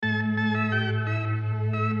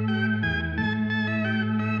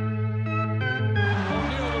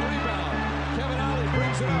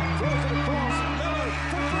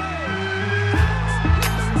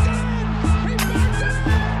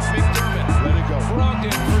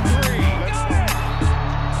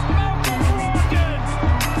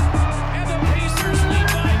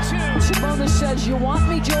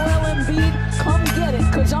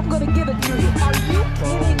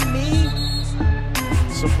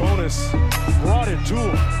Sabonis brought it to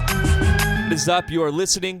him. What is up? You are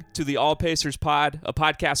listening to the All Pacers Pod, a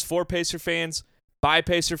podcast for Pacer fans, by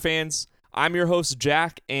Pacer fans. I'm your host,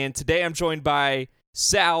 Jack, and today I'm joined by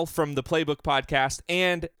Sal from the Playbook Podcast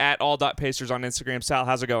and at all.pacers on Instagram. Sal,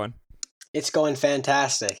 how's it going? It's going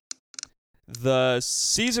fantastic. The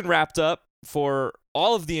season wrapped up for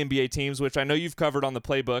all of the NBA teams, which I know you've covered on the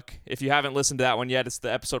Playbook. If you haven't listened to that one yet, it's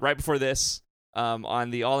the episode right before this on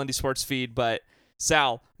the All Indie Sports feed. But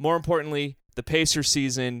Sal, more importantly, the Pacers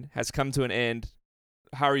season has come to an end.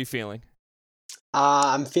 How are you feeling?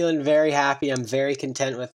 I'm feeling very happy. I'm very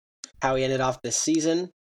content with how we ended off this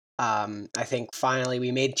season. I think finally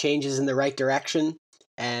we made changes in the right direction,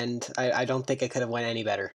 and I don't think it could have went any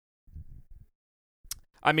better.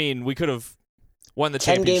 I mean, we could have won the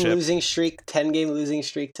championship. 10-game losing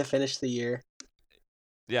streak to finish the year.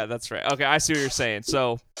 Yeah, that's right. Okay, I see what you're saying.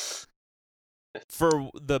 So,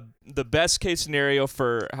 for the best case scenario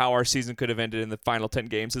for how our season could have ended in the final 10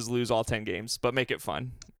 games is lose all 10 games, but make it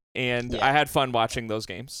fun. And Yeah. I had fun watching those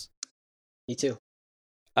games. Me too.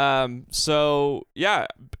 So yeah,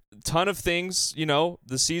 ton of things, the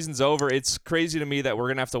season's over. It's crazy to me that we're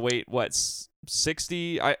going to have to wait,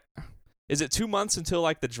 60? Is it 2 months until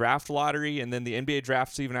like the draft lottery and then the NBA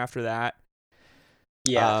drafts even after that?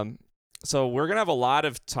 Yeah. So we're going to have a lot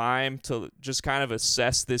of time to just kind of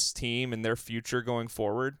assess this team and their future going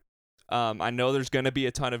forward. I know there's going to be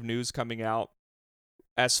a ton of news coming out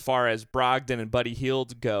as far as Brogdon and Buddy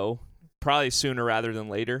Hield go, probably sooner rather than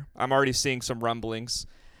later. I'm already seeing some rumblings.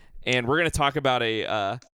 And we're going to talk about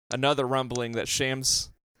another rumbling that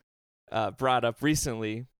Shams brought up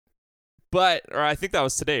recently. Or I think that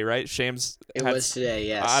was today, right? Shams. It was today,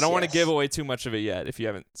 yes. I don't want to yes. give away too much of it yet if you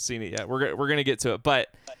haven't seen it yet. We're going to get to it. But,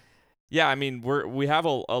 yeah, I mean, we have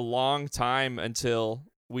a long time until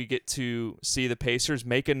we get to see the Pacers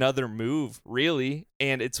make another move, really.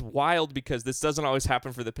 And it's wild because this doesn't always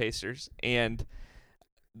happen for the Pacers. And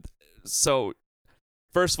so,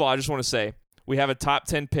 first of all, I just want to say, we have a top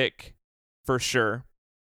 10 pick for sure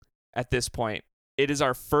at this point.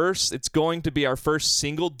 It's going to be our first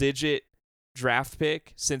single-digit draft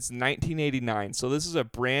pick since 1989. So this is a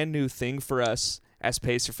brand new thing for us as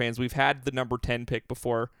Pacer fans. We've had the number 10 pick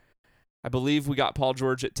before. I believe we got Paul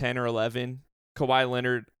George at 10 or 11. Kawhi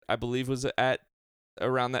Leonard, I believe, was at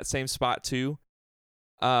around that same spot too.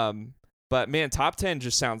 But man, top 10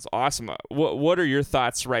 just sounds awesome. What are your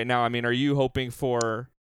thoughts right now? I mean, are you hoping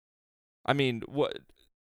for? I mean, what?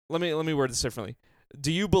 Let me word this differently.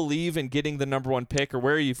 Do you believe in getting the number 1 pick, or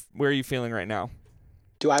where are you feeling right now?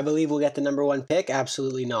 Do I believe we'll get the number 1 pick?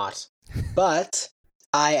 Absolutely not. But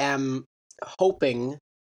I am hoping,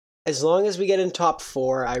 as long as we get in top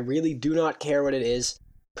 4, I really do not care what it is.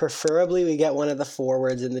 Preferably we get one of the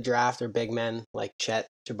forwards in the draft or big men like Chet,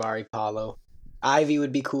 Jabari, Paolo. Ivy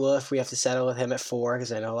would be cool if we have to settle with him at 4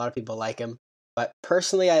 because I know a lot of people like him. But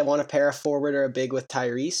personally, I want to pair a forward or a big with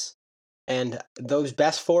Tyrese. And those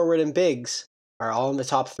best forward and bigs are all in the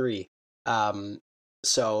top 3. And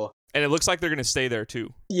it looks like they're going to stay there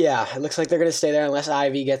too. Yeah, it looks like they're going to stay there unless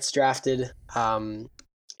Ivy gets drafted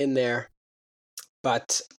in there.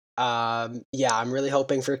 But yeah, I'm really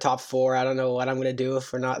hoping for top 4. I don't know what I'm going to do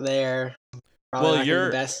if we're not there. Probably not you're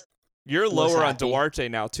the best. You're Most lower on happy. Duarte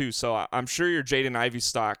now too, so I'm sure your Jaden Ivey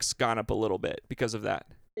stock's gone up a little bit because of that.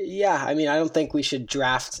 Yeah, I mean, I don't think we should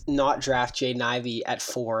not draft Jaden Ivey at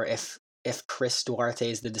 4 if Chris Duarte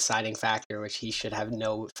is the deciding factor, which he should have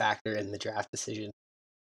no factor in the draft decision.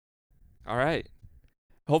 All right.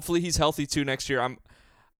 Hopefully he's healthy too next year.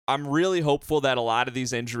 I'm really hopeful that a lot of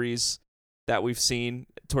these injuries that we've seen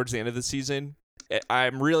towards the end of the season,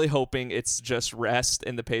 I'm really hoping it's just rest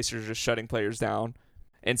and the Pacers just shutting players down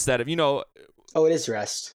instead of, Oh, it is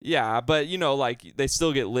rest. Yeah, but like they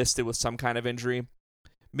still get listed with some kind of injury.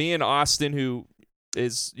 Me and Austin, who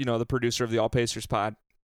is, the producer of the All Pacers pod,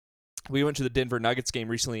 we went to the Denver Nuggets game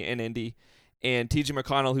recently in Indy, and TJ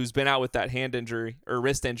McConnell, who's been out with that hand injury or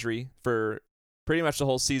wrist injury for pretty much the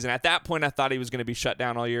whole season. At that point, I thought he was going to be shut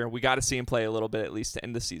down all year. We got to see him play a little bit at least to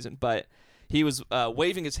end the season, but he was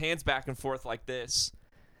waving his hands back and forth like this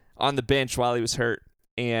on the bench while he was hurt,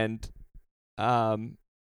 and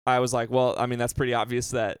I was like, well, I mean, that's pretty obvious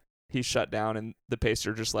that he's shut down and the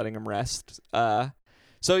Pacers are just letting him rest.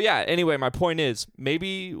 So yeah, anyway, my point is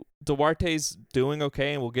maybe Duarte's doing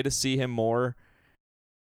okay and we'll get to see him more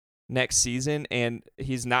next season, and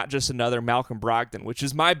he's not just another Malcolm Brogdon, which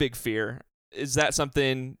is my big fear. Is that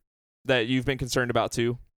something that you've been concerned about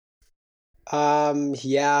too?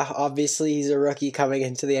 Yeah, obviously he's a rookie coming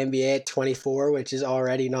into the NBA at 24, which is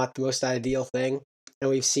already not the most ideal thing.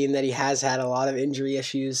 And we've seen that he has had a lot of injury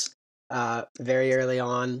issues very early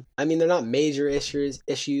on. I mean, they're not major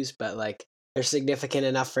issues, but like they're significant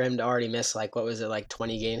enough for him to already miss like what was it, like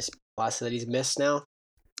 20 games plus that he's missed now.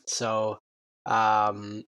 So,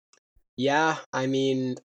 yeah, I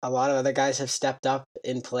mean, a lot of other guys have stepped up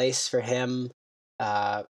in place for him.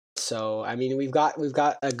 So I mean, we've got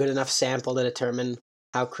a good enough sample to determine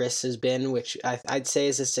how Chris has been, which I'd say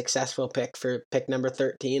is a successful pick for pick number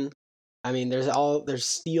 13. I mean, there's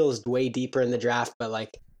steals way deeper in the draft, but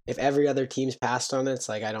like if every other team's passed on it, it's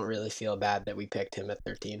like I don't really feel bad that we picked him at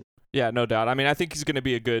 13. Yeah, no doubt. I mean, I think he's going to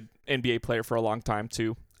be a good NBA player for a long time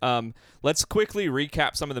too. Let's quickly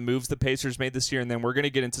recap some of the moves the Pacers made this year, and then we're going to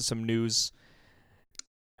get into some news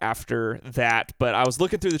after that. But I was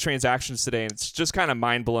looking through the transactions today, and it's just kind of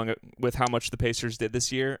mind-blowing with how much the Pacers did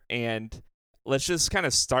this year. And let's just kind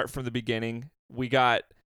of start from the beginning. We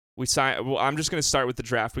signed. Well, I'm just going to start with the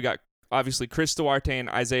draft. We got obviously Chris Duarte and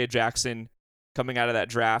Isaiah Jackson coming out of that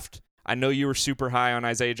draft. I know you were super high on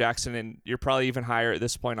Isaiah Jackson, and you're probably even higher at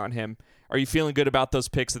this point on him. Are you feeling good about those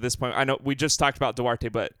picks at this point? I know we just talked about Duarte,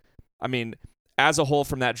 but I mean, as a whole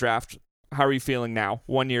from that draft, how are you feeling now,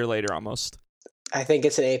 1 year later almost? I think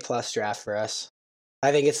it's an A+ draft for us.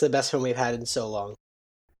 I think it's the best one we've had in so long.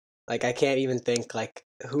 Like, I can't even think, like,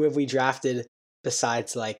 who have we drafted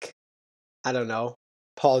besides, like, I don't know,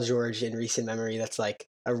 Paul George in recent memory that's, like,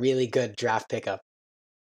 a really good draft pickup.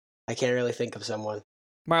 I can't really think of someone.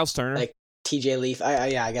 Miles Turner. Like, TJ Leaf.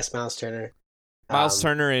 I guess Miles Turner. Miles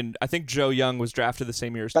Turner, and I think Joe Young was drafted the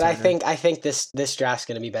same year as but Turner. I think this draft's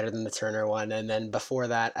going to be better than the Turner one, and then before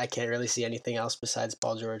that, I can't really see anything else besides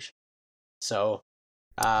Paul George. So,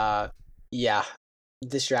 yeah,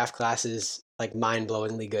 this draft class is like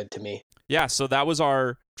mind-blowingly good to me. Yeah, so that was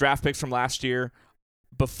our draft picks from last year.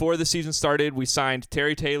 Before the season started, we signed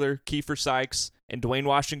Terry Taylor, Kiefer Sykes, and Dwayne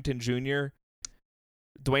Washington Jr.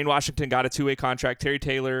 Dwayne Washington got a 2-way contract. Terry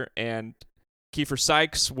Taylor and Kiefer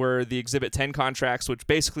Sykes were the Exhibit 10 contracts, which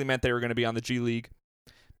basically meant they were going to be on the G League.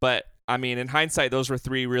 But, I mean, in hindsight, those were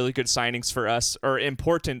 3 really good signings for us, or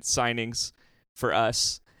important signings for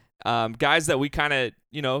us. Guys that we kind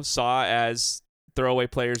of, saw as throwaway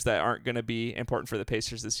players that aren't going to be important for the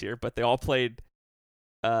Pacers this year, but they all played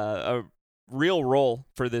a real role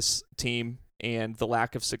for this team and the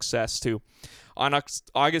lack of success, too. On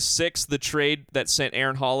August 6th, the trade that sent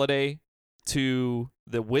Aaron Holiday to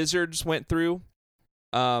the Wizards went through.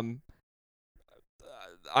 I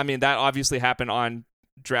mean, that obviously happened on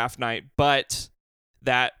draft night, but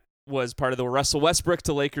that was part of the Russell Westbrook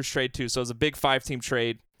to Lakers trade too. So it was a big 5-team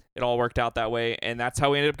trade. It all worked out that way, and that's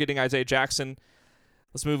how we ended up getting Isaiah Jackson.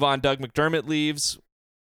 Let's move on. Doug McDermott leaves.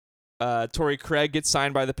 Torrey Craig gets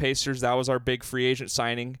signed by the Pacers. That was our big free agent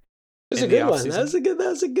signing. It was a good one. That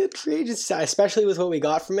was a good free agent, especially with what we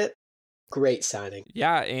got from it. Great signing.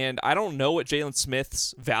 Yeah, and I don't know what Jalen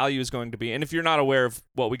Smith's value is going to be. And if you're not aware of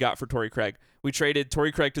what we got for Torrey Craig, we traded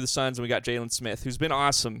Torrey Craig to the Suns, and we got Jalen Smith, who's been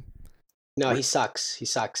awesome. No, he sucks. He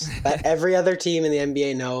sucks. But every other team in the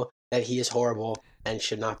NBA know that he is horrible and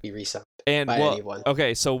should not be re-signed by anyone.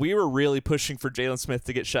 Okay, so we were really pushing for Jalen Smith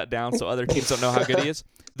to get shut down so other teams don't know how good he is.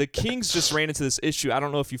 The Kings just ran into this issue. I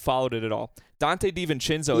don't know if you followed it at all. Dante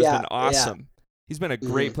DiVincenzo has been awesome. Yeah. He's been a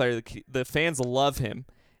great player. The fans love him.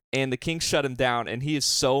 And the Kings shut him down, and he is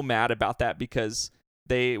so mad about that because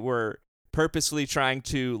they were purposely trying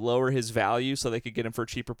to lower his value so they could get him for a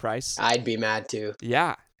cheaper price. I'd be mad too.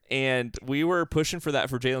 Yeah, and we were pushing for that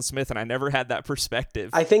for Jalen Smith, and I never had that perspective.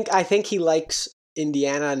 I think he likes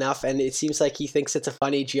Indiana enough, and it seems like he thinks it's a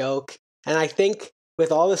funny joke. And I think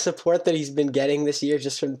with all the support that he's been getting this year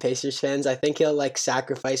just from the Pacers fans, I think he'll like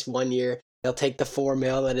sacrifice 1 year. He'll take the $4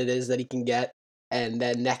 million that it is that he can get. And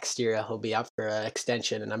then next year he'll be up for an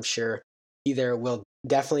extension, and I'm sure either we'll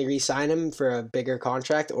definitely re-sign him for a bigger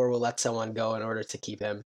contract or we'll let someone go in order to keep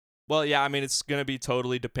him. Well, yeah, I mean, it's going to be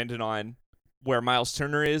totally dependent on where Miles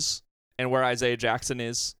Turner is and where Isaiah Jackson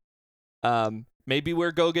is. Maybe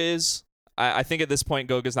where Goga is. I think at this point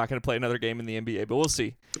Goga's not going to play another game in the NBA, but we'll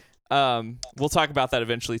see. We'll talk about that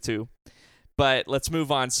eventually too. But let's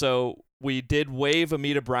move on. So we did waive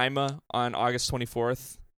Amita Brima on August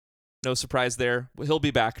 24th. No surprise there. He'll be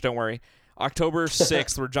back. Don't worry. October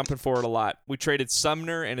 6th, we're jumping forward a lot. We traded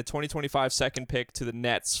Sumner and a 2025 second pick to the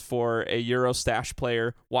Nets for a Eurostash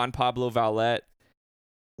player, Juan Pablo Vallet.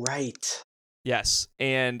 Right. Yes.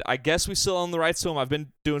 And I guess we still own the rights to him. I've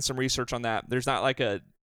been doing some research on that. There's not like a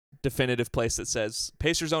definitive place that says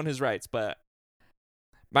Pacers own his rights, but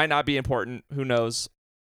might not be important. Who knows?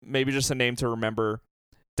 Maybe just a name to remember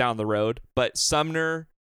down the road. But Sumner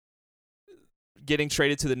getting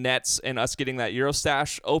traded to the Nets and us getting that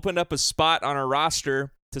Eurostash opened up a spot on our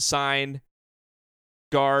roster to sign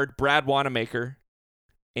guard Brad Wanamaker.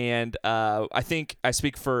 And I think I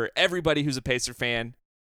speak for everybody who's a Pacer fan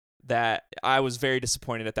that I was very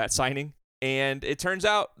disappointed at that signing. And it turns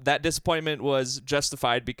out that disappointment was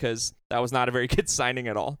justified because that was not a very good signing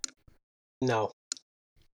at all. No.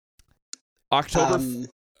 October.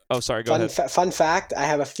 Sorry, go ahead. Fun fact, I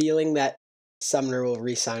have a feeling that Sumner will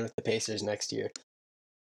re-sign with the Pacers next year.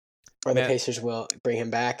 Or the Pacers will bring him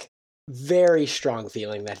back. Very strong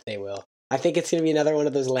feeling that they will. I think it's going to be another one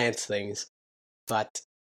of those Lance things. But,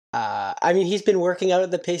 I mean, he's been working out at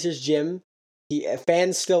the Pacers gym.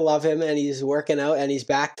 Fans still love him, and he's working out, and he's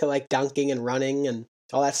back to, like, dunking and running and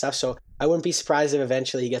all that stuff. So I wouldn't be surprised if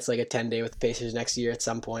eventually he gets, like, a 10-day with the Pacers next year at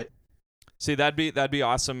some point. See, that'd be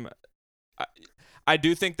awesome. I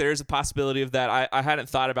do think there's a possibility of that. I hadn't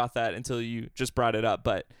thought about that until you just brought it up.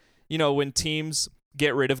 But, you know, when teams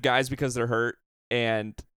get rid of guys because they're hurt,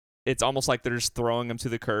 and it's almost like they're just throwing them to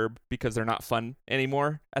the curb because they're not fun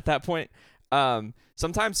anymore at that point.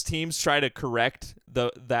 Sometimes teams try to correct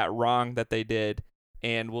that wrong that they did,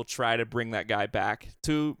 and will try to bring that guy back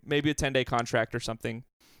to maybe a 10-day contract or something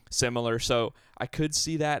similar. So I could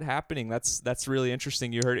see that happening. That's really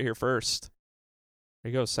interesting. You heard it here first.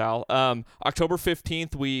 There you go, Sal. October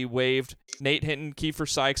 15th, we waived Nate Hinton, Kiefer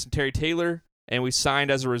Sykes, and Terry Taylor, and we signed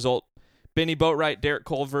as a result Benny Boatwright, Derek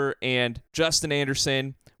Culver, and Justin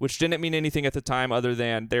Anderson, which didn't mean anything at the time other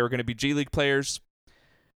than they were going to be G League players.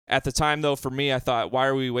 At the time, though, for me, I thought, why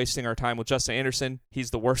are we wasting our time with Justin Anderson? He's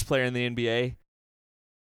the worst player in the NBA.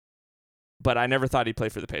 But I never thought he'd play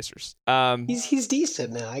for the Pacers. He's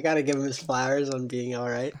decent now. I got to give him his flowers on being all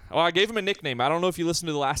right. Oh, I gave him a nickname. I don't know if you listened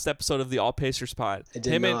to the last episode of the All Pacers pod. I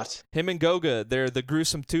did not. Him and Goga, they're the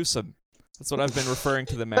gruesome twosome. That's what I've been referring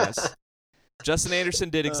to them as. Justin Anderson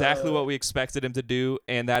did exactly what we expected him to do,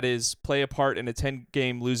 and that is play a part in a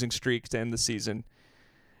 10-game losing streak to end the season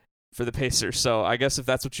for the Pacers. So I guess if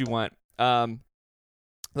that's what you want.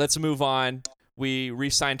 Let's move on. We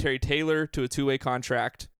re-signed Terry Taylor to a 2-way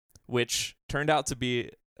contract, which turned out to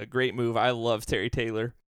be a great move. I love Terry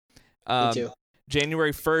Taylor. Me too.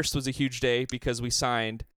 January 1st was a huge day because we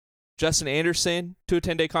signed Justin Anderson to a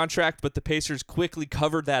 10-day contract, but the Pacers quickly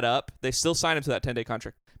covered that up. They still signed him to that 10-day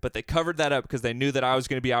contract, but they covered that up because they knew that I was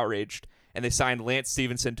going to be outraged, and they signed Lance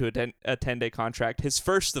Stevenson to a 10-day contract, his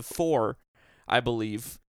first of 4, I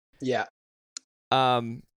believe. Yeah. How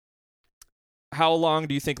long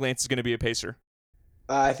do you think Lance is going to be a Pacer?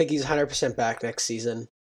 I think he's 100% back next season.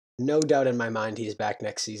 No doubt in my mind he's back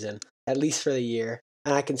next season, at least for the year.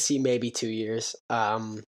 And I can see maybe 2 years. I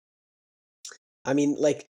mean,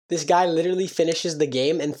 like, this guy literally finishes the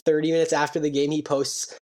game, and 30 minutes after the game he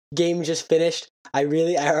posts, game just finished. I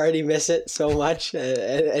already miss it so much.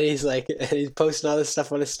 And he's like, and he's posting all this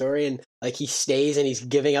stuff on his story, and like he stays and he's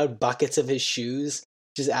giving out buckets of his shoes,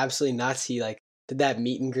 which is absolutely nuts. He like did that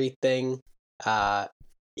meet and greet thing.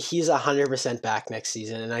 He's 100% back next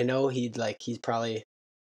season, and I know he's probably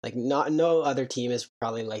like no other team is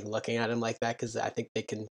probably like looking at him like that because I think they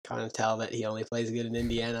can kind of tell that he only plays good in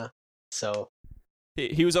Indiana. So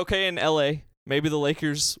he was okay in LA. Maybe the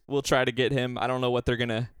Lakers will try to get him. I don't know what they're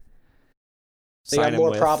gonna. They got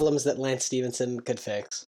more problems that Lance Stevenson could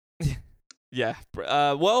fix. Yeah.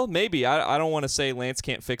 Well, maybe. I don't want to say Lance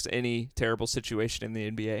can't fix any terrible situation in the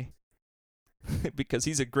NBA. Because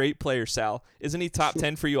he's a great player, Sal. Isn't he top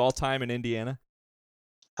 10 for you all time in Indiana?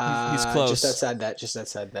 He's close. Just outside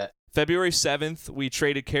that. February 7th, we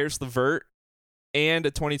traded Karis LeVert and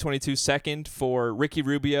a 2022 second for Ricky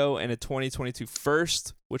Rubio and a 2022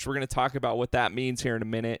 first, which we're going to talk about what that means here in a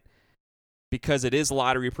minute because it is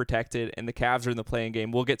lottery protected and the Cavs are in the playing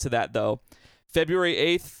game. We'll get to that, though. February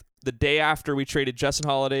 8th, the day after, we traded Justin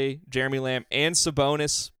Holiday, Jeremy Lamb, and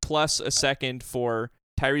Sabonis, plus a second for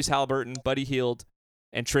Tyrese Halliburton, Buddy Hield,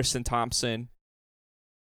 and Tristan Thompson.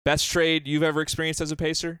 Best trade you've ever experienced as a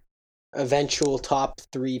Pacer? Eventual top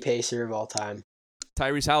 3 Pacer of all time.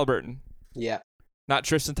 Tyrese Halliburton. Yeah. Not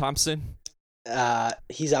Tristan Thompson?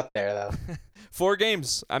 He's up there, though. 4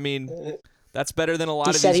 games. I mean, that's better than a lot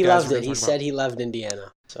of these guys. He loved it. He said he loved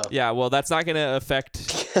Indiana. So yeah, well, that's not going to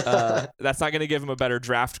affect that's not going to give him a better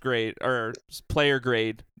draft grade or player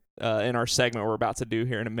grade in our segment we're about to do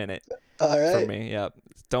here in a minute. All right. For me, yeah.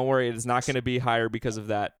 Don't worry, it is not going to be higher because of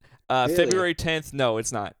that. Really? February 10th, no,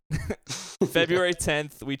 it's not. February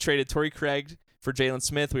 10th, we traded Torrey Craig for Jalen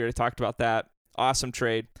Smith. We already talked about that. Awesome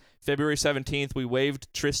trade. February 17th, we waived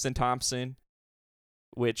Tristan Thompson,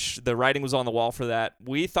 which the writing was on the wall for that.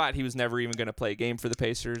 We thought he was never even going to play a game for the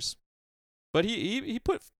Pacers, but he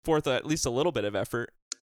put forth at least a little bit of effort.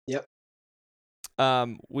 Yep.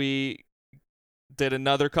 We did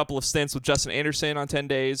another couple of stints with Justin Anderson on 10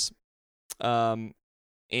 days.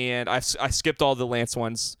 And I skipped all the Lance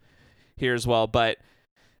ones here as well. But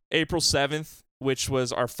April 7th, which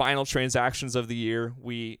was our final transactions of the year,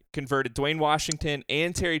 we converted Dwayne Washington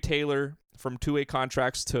and Terry Taylor from two-way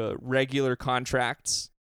contracts to regular contracts.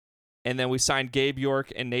 And then we signed Gabe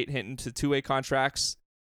York and Nate Hinton to two-way contracts.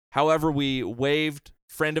 However, we waived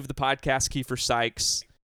friend of the podcast, Kiefer Sykes.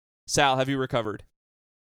 Sal, have you recovered?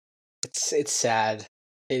 It's sad.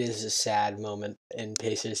 It is a sad moment in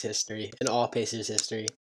Pacers history, in all Pacers history.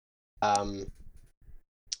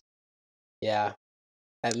 Yeah.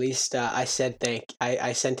 At least I said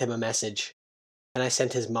I sent him a message, and I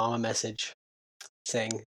sent his mom a message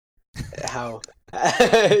saying how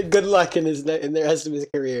good luck in the rest of his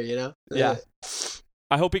career, you know? Yeah.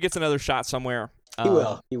 I hope he gets another shot somewhere. He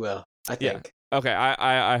will. I think. Yeah. Okay,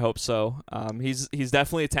 I hope so. He's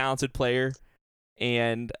definitely a talented player,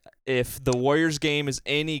 and if the Warriors game is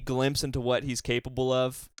any glimpse into what he's capable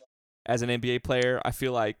of as an NBA player, I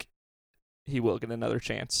feel like he will get another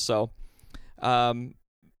chance. So,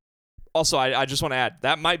 also, I just want to add,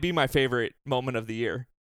 that might be my favorite moment of the year,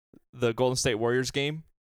 the Golden State Warriors game.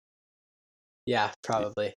 Yeah,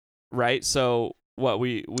 probably. Right? So,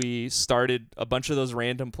 we started a bunch of those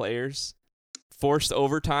random players, forced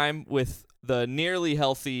overtime with the nearly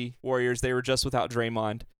healthy Warriors. They were just without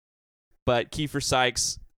Draymond. But Kiefer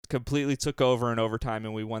Sykes completely took over in overtime,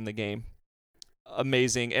 and we won the game.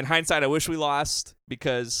 Amazing. In hindsight, I wish we lost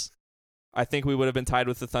because I think we would have been tied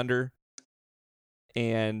with the Thunder,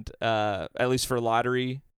 and at least for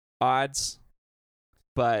lottery odds.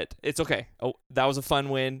 But it's okay. Oh, that was a fun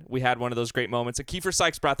win. We had one of those great moments, and Kiefer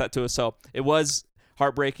Sykes brought that to us. So it was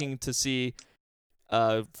heartbreaking to see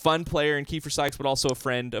a fun player in Kiefer Sykes, but also a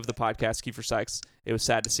friend of the podcast, Kiefer Sykes. It was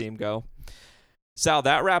sad to see him go. Sal,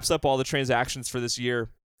 that wraps up all the transactions for this year.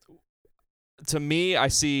 To me, I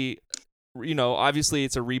see, obviously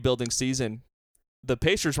it's a rebuilding season. The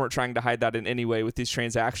Pacers weren't trying to hide that in any way with these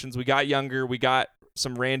transactions. We got younger. We got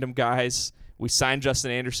some random guys. We signed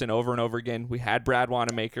Justin Anderson over and over again. We had Brad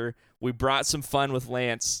Wanamaker. We brought some fun with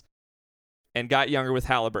Lance and got younger with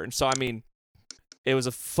Halliburton. So, I mean, it was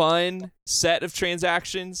a fun set of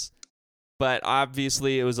transactions, but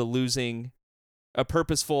obviously it was a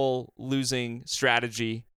purposeful losing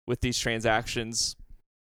strategy with these transactions.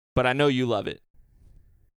 But I know you love it.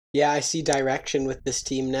 Yeah, I see direction with this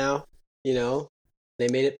team now. They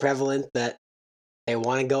made it prevalent that they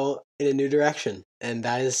want to go in a new direction, and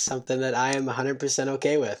that is something that I am 100%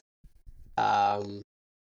 okay with.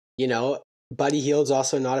 Buddy Hield's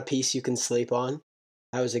also not a piece you can sleep on.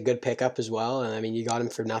 That was a good pickup as well, and I mean, you got him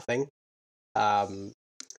for nothing. Because,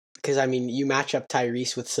 you match up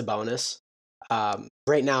Tyrese with Sabonis.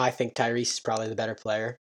 Right now, I think Tyrese is probably the better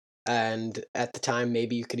player, and at the time,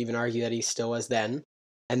 maybe you could even argue that he still was then.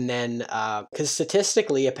 And then, because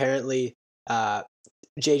statistically, apparently, JJ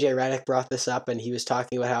Redick brought this up, and he was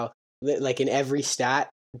talking about how, like, in every stat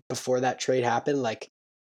before that trade happened,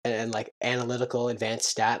 and analytical advanced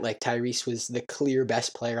stat, like, Tyrese was the clear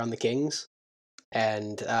best player on the Kings.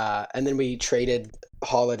 And then we traded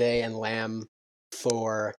Holiday and Lamb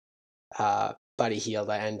for Buddy Hield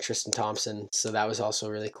and Tristan Thompson, so that was also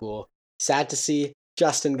really cool. Sad to see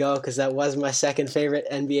Justin go, because that was my second favorite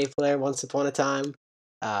NBA player once upon a time.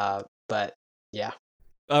 But yeah,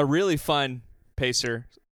 a really fun Pacer.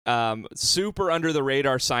 Super under the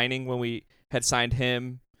radar signing when we had signed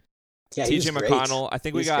him. Yeah, TJ McConnell. I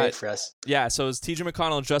think we got great for us. Yeah, so it was TJ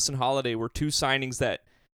McConnell and Justin Holiday were two signings that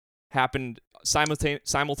happened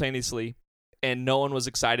simultaneously, and no one was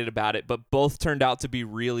excited about it, but both turned out to be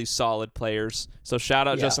really solid players. So shout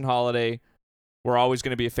out Justin Holiday. We're always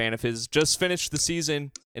going to be a fan of his. Just finished the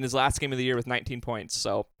season in his last game of the year with 19 points.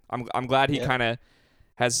 So I'm glad he kind of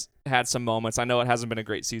has had some moments. I know it hasn't been a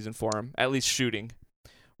great season for him, at least shooting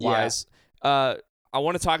wise. I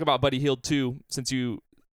want to talk about Buddy Hield too, since you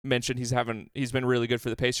mentioned he's been really good for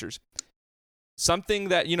the Pacers. Something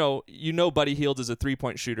that Buddy Hield is a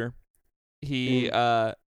 3-point shooter. He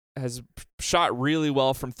has shot really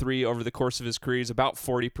well from three over the course of his career. He's about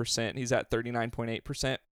 40%. He's at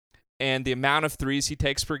 39.8%. And the amount of threes he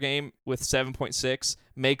takes per game with 7.6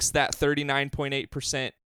 makes that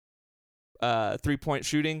 39.8% 3-point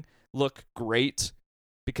shooting look great,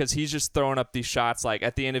 because he's just throwing up these shots like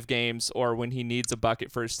at the end of games or when he needs a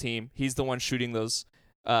bucket for his team. He's the one shooting those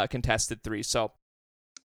contested threes. So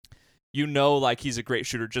he's a great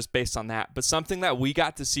shooter just based on that. But something that we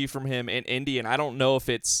got to see from him in Indy, and I don't know if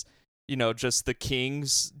it's just the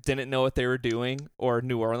Kings didn't know what they were doing or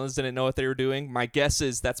New Orleans didn't know what they were doing. My guess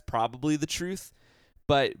is that's probably the truth.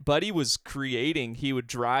 But Buddy was creating. He would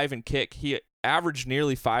drive and kick. He averaged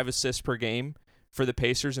nearly 5 assists per game for the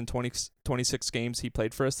Pacers in 26 games he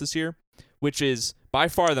played for us this year, which is by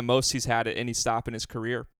far the most he's had at any stop in his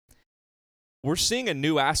career. we're seeing a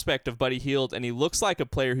new aspect of Buddy Hield, and he looks like a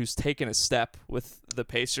player who's taken a step with the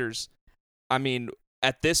Pacers. I mean,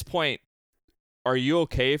 at this point, are you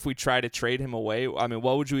okay if we try to trade him away? I mean,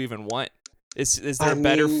 what would you even want? Is there a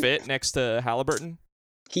better fit next to Halliburton?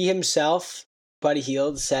 He himself, Buddy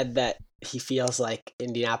Hield, said that he feels like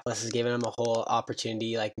Indianapolis has given him a whole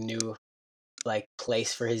opportunity, like new, like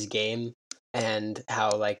place for his game, and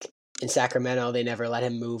how like in Sacramento they never let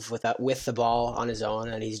him move with the ball on his own,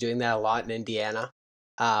 and he's doing that a lot in Indiana.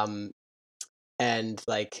 And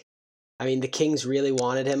like, I mean, the Kings really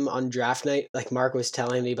wanted him on draft night. Like Mark was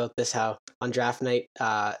telling me about this, how on draft night,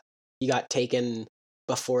 he got taken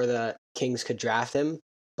before the Kings could draft him.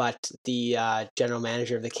 But the general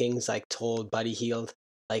manager of the Kings like told Buddy Hield,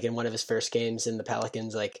 like in one of his first games in the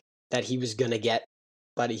Pelicans, like that he was gonna get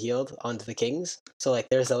Buddy Hield onto the Kings. So like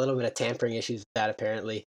there's a little bit of tampering issues with that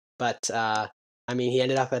apparently. But I mean, he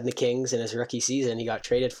ended up at the Kings in his rookie season. He got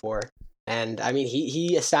traded for. And I mean,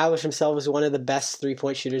 he established himself as one of the best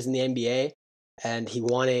 3-point shooters in the NBA, and he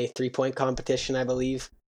won a 3-point competition, I believe.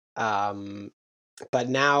 But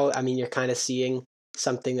now, I mean, you're kind of seeing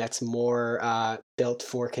something that's more built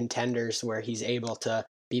for contenders, where he's able to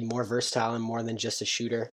be more versatile and more than just a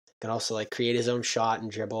shooter. Can also like create his own shot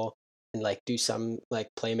and dribble and like do some like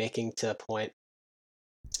playmaking to a point.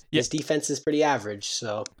 Yeah. His defense is pretty average,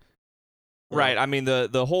 so. Right. I mean,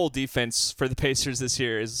 the whole defense for the Pacers this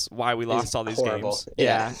year is why we lost all these games.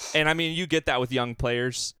 Yeah. And I mean, you get that with young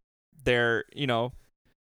players. They're,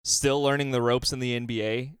 still learning the ropes in the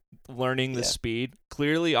NBA, learning the speed.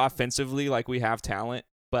 Clearly, offensively, like we have talent,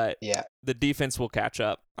 but the defense will catch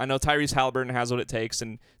up. I know Tyrese Halliburton has what it takes,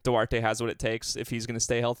 and Duarte has what it takes if he's going to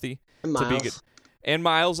stay healthy to be good. And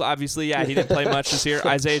Miles, obviously, he didn't play much this year.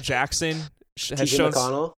 Isaiah Jackson has shown.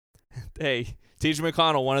 McConnell. Hey, T.J.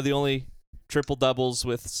 McConnell, one of the only triple doubles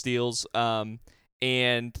with steals, and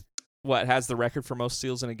has the record for most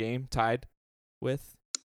steals in a game, tied with?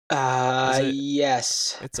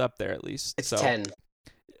 Yes. It's up there at least. It's 10.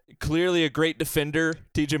 Clearly a great defender,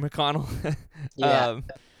 T.J. McConnell. Yeah.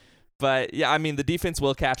 But yeah, I mean, the defense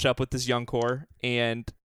will catch up with this young core,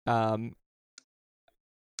 and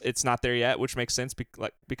it's not there yet, which makes sense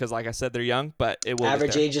because, like I said, they're young, but it will.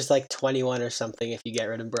 Average age is like 21 or something if you get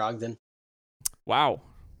rid of Brogdon. Wow.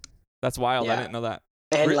 That's wild. I didn't know that.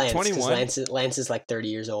 And Lance, 21? Lance is like 30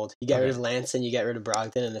 years old. You get rid of Lance and you get rid of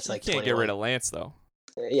Brogdon, and it's like you can't 21. get rid of Lance, though.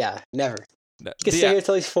 Yeah, never. He can stay here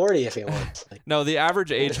until he's 40 if he wants. No, the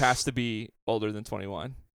average age has to be older than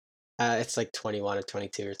 21. It's like 21 or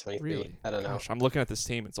 22 or 23. Really? I don't know. Gosh, I'm looking at this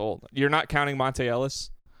team. It's old. You're not counting Monte Ellis?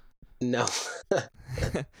 No.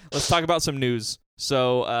 Let's talk about some news.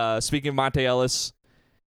 So, speaking of Monte Ellis,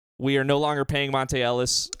 we are no longer paying Monte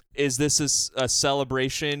Ellis. Is this a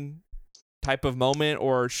celebration type of moment,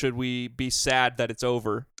 or should we be sad that it's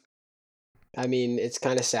over? I mean, it's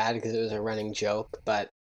kind of sad because it was a running joke, but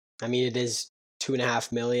I mean, it is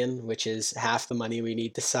 $2.5 million, which is half the money we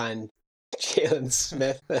need to sign Jalen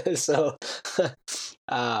Smith. So,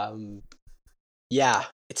 yeah,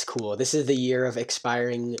 it's cool. This is the year of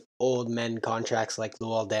expiring old men contracts like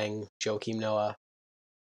Luol Deng, Joakim Noah,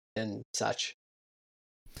 and such.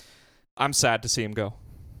 I'm sad to see him go.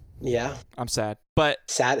 Yeah, I'm sad, but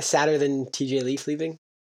sadder than TJ Leaf leaving.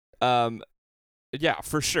 Yeah,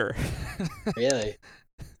 for sure. Really?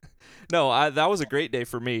 No, that was a great day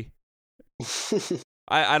for me.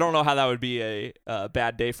 I don't know how that would be a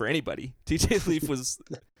bad day for anybody. TJ Leaf was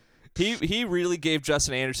he really gave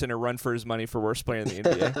Justin Anderson a run for his money for worst player in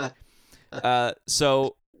the NBA.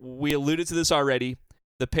 So we alluded to this already.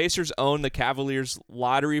 The Pacers own the Cavaliers'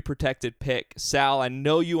 lottery-protected pick. Sal, I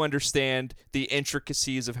know you understand the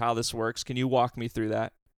intricacies of how this works. Can you walk me through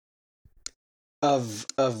that? Of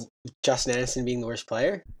Justin Anderson being the worst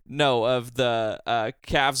player? No, of the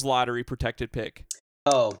Cavs lottery-protected pick.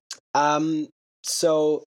 Oh,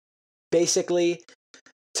 so basically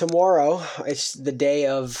tomorrow, it's the day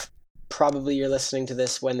of, probably you're listening to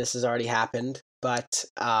this when this has already happened, but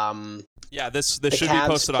yeah, this should be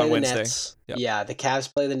posted on Wednesday. Yep. Yeah, the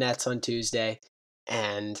Cavs play the Nets on Tuesday,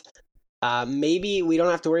 and maybe we don't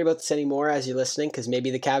have to worry about this anymore as you're listening, because maybe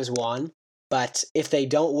the Cavs won, but if they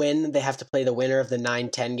don't win, they have to play the winner of the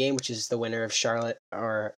 9-10 game, which is the winner of Charlotte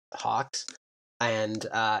or Hawks, and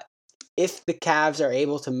if the Cavs are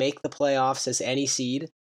able to make the playoffs as any seed,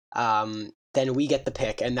 then we get the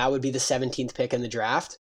pick, and that would be the 17th pick in the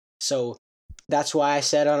draft. So that's why I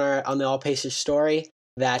said on the All Pacers story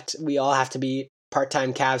that we all have to be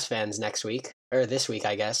part-time Cavs fans next week, or this week,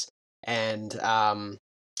 I guess. And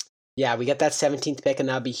yeah, we get that 17th pick, and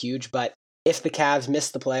that'd be huge. But if the Cavs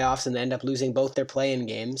miss the playoffs and end up losing both their play-in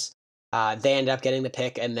games, they end up getting the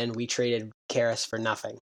pick, and then we traded Karras for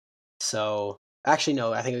nothing. So actually,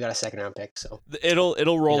 no, I think we got a second round pick. So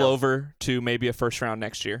It'll roll know. over to maybe a first round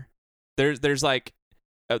next year. There's like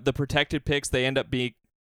the protected picks, they end up being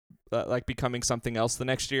like becoming something else the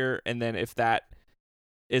next year, and then if that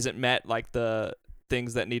isn't met, like the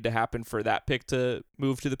things that need to happen for that pick to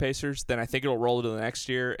move to the Pacers, then I think it'll roll to the next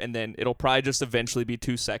year, and then it'll probably just eventually be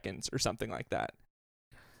 2 seconds or something like that.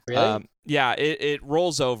 really, Yeah, it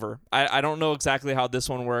rolls over. I don't know exactly how this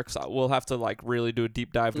one works. We'll have to like really do a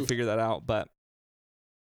deep dive to figure that out, but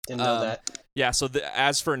didn't know that. yeah, so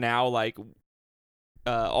as for now, like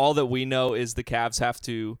all that we know is the Cavs have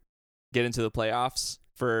to get into the playoffs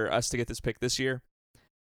for us to get this pick this year.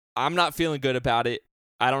 I'm not feeling good about it.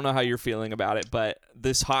 I don't know how you're feeling about it, but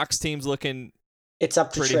this Hawks team's looking It's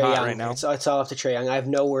up to pretty Trae hot Young right now. It's all up to Trae Young. I have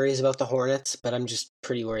no worries about the Hornets, but I'm just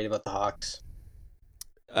pretty worried about the Hawks.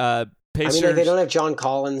 Pacers. I mean, like, they don't have John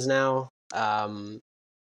Collins now.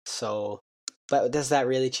 So, but does that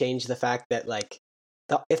really change the fact that, like,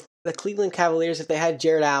 if the Cleveland Cavaliers, if they had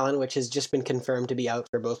Jared Allen, which has just been confirmed to be out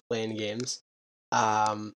for both playing games,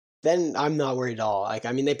 then I'm not worried at all. Like,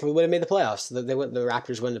 I mean, they probably would have made the playoffs. The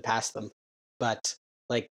Raptors wouldn't have passed them. But,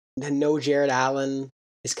 like, no Jared Allen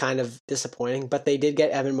is kind of disappointing. But they did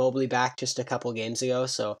get Evan Mobley back just a couple games ago,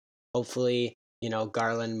 so hopefully,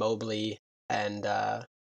 Garland, Mobley, and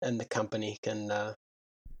the company can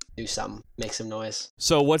do something, make some noise.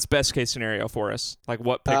 So what's best case scenario for us? Like,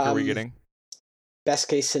 what pick are we getting? Best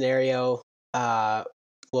case scenario,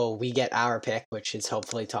 we get our pick, which is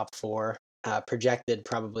hopefully top 4, projected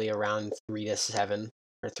probably around 3 to 7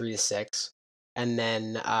 or 3 to 6. And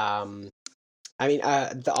then, the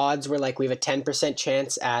odds were like we have a 10%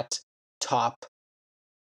 chance at top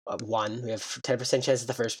 1. We have 10% chance at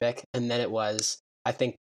the first pick. And then it was, I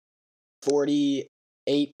think, 48%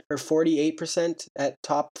 at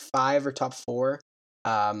top 5 or top 4.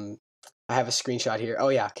 I have a screenshot here. Oh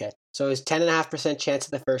yeah, okay. So it was 10.5% chance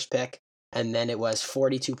at the first pick, and then it was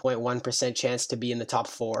 42.1% chance to be in the top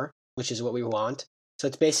 4, which is what we want. So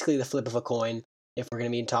it's basically the flip of a coin if we're going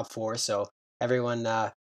to be in top 4. So everyone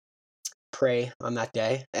pray on that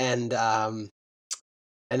day, and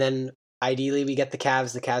then ideally we get the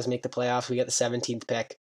Cavs. The Cavs make the playoffs. We get the 17th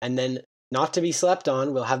pick, and then not to be slept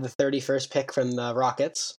on, we'll have the 31st pick from the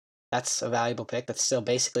Rockets. That's a valuable pick. That's still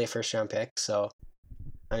basically a first-round pick. So,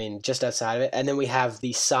 I mean, just outside of it. And then we have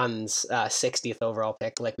the Suns' 60th overall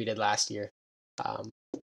pick like we did last year.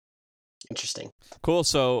 Interesting. Cool.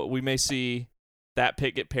 So we may see that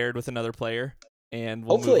pick get paired with another player, and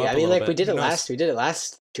we'll hopefully. move up I mean, like, bit. we did it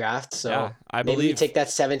last draft. So yeah, I maybe believe we take that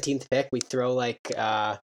 17th pick. We throw, like,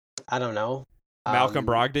 I don't know. Malcolm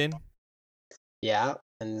Brogdon. Yeah.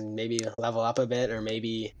 And maybe level up a bit, or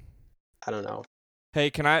maybe, I don't know.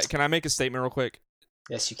 Hey, can I make a statement real quick?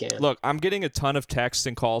 Yes, you can. Look, I'm getting a ton of texts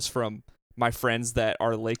and calls from my friends that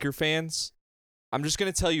are Laker fans. I'm just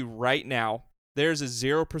going to tell you right now, there's a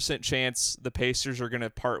 0% chance the Pacers are going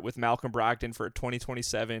to part with Malcolm Brogdon for a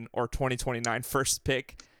 2027 or 2029 first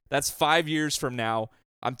pick. That's 5 years from now.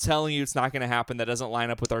 I'm telling you it's not going to happen. That doesn't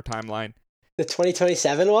line up with our timeline. The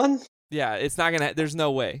 2027 one? Yeah, it's not going to. There's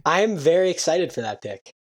no way. I am very excited for that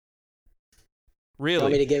pick.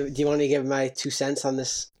 Really? Do you want me to give my 2 cents on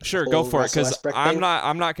this? Sure, go for it, because I'm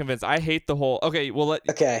thing? not convinced. I hate the whole. Okay,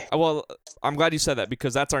 well, I'm glad you said that,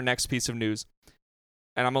 because that's our next piece of news,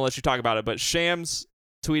 and I'm gonna let you talk about it. But Shams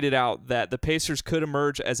tweeted out that the Pacers could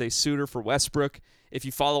emerge as a suitor for Westbrook. If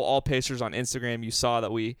you follow all Pacers on Instagram, you saw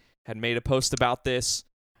that we had made a post about this.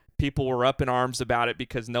 People were up in arms about it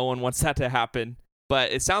because no one wants that to happen.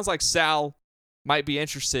 But it sounds like Sal might be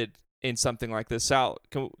interested in something like this. Sal,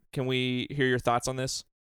 can we hear your thoughts on this?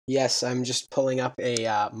 Yes, I'm just pulling up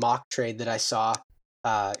a mock trade that I saw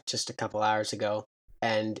just a couple hours ago,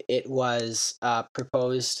 and it was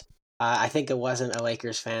proposed. I think it wasn't a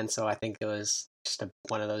Lakers fan, so I think it was just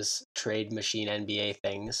one of those trade machine NBA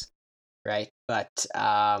things, right? But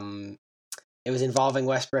it was involving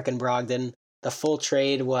Westbrook and Brogdon. The full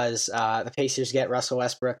trade was the Pacers get Russell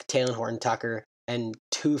Westbrook, Talen Horton-Tucker, and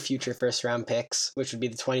 2 future first-round picks, which would be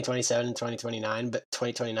the 2027 and 2029, but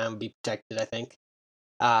 2029 would be protected, I think.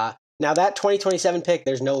 Now, that 2027 pick,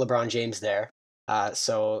 there's no LeBron James there, and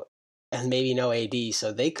maybe no AD,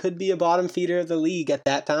 so they could be a bottom feeder of the league at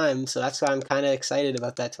that time, so that's why I'm kind of excited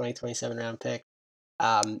about that 2027 round pick.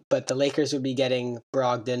 But the Lakers would be getting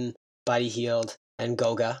Brogdon, Buddy Hield, and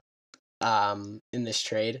Goga in this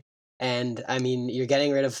trade. And, I mean, you're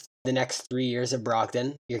getting rid of the next 3 years of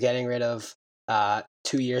Brogdon. You're getting rid of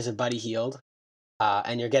 2 years of Buddy Hield.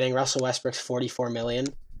 And you're getting Russell Westbrook's $44 million.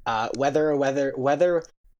 Whether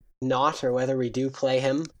we do play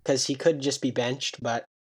him, because he could just be benched, but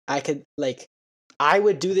I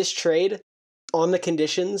would do this trade on the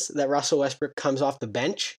conditions that Russell Westbrook comes off the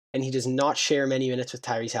bench and he does not share many minutes with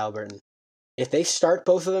Tyrese Halliburton. If they start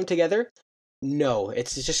both of them together, no,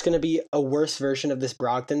 it's just going to be a worse version of this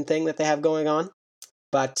Brogdon thing that they have going on.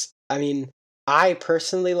 But, I mean, I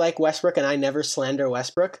personally like Westbrook, and I never slander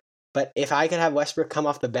Westbrook. But if I could have Westbrook come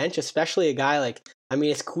off the bench, especially a guy like, I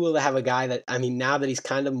mean, it's cool to have a guy that, I mean, now that he's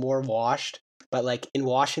kind of more washed, but like in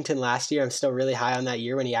Washington last year, I'm still really high on that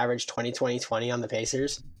year when he averaged 20, 20, 20 on the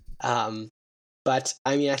Pacers. But,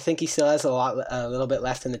 I mean, I think he still has a little bit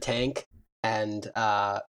left in the tank. And,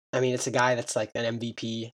 I mean, it's a guy that's like an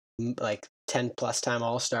MVP, like 10-plus time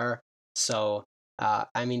All-Star. So,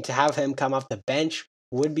 I mean, to have him come off the bench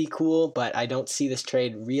would be cool, but I don't see this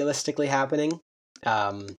trade realistically happening.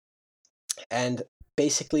 And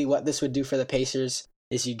basically what this would do for the Pacers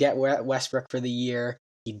is you get Westbrook for the year.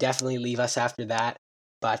 He'd definitely leave us after that.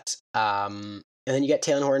 But, and then you get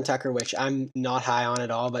Talen Horton-Tucker, which I'm not high on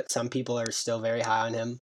at all, but some people are still very high on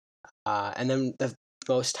him. And then the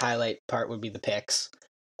most highlight part would be the picks.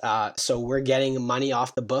 So we're getting money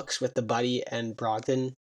off the books with the Buddy and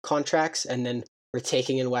Brogdon contracts, and then we're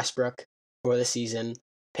taking in Westbrook for the season,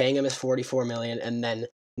 paying him his $44 million, and then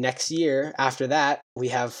next year after that we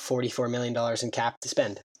have $44 million in cap to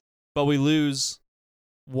spend. But we lose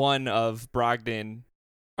one of Brogdon.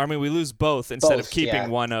 I mean, we lose both instead of keeping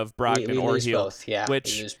one of Brogdon we or lose Hield. Both, yeah.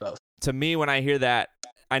 Which, we lose both. To me, when I hear that,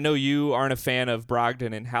 I know you aren't a fan of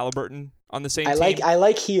Brogdon and Halliburton on the same team. I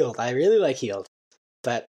like Hield. I really like Hield,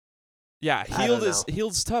 but yeah,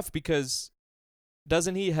 Hield's tough because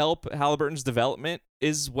doesn't he help Halliburton's development?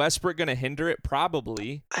 Is Westbrook going to hinder it?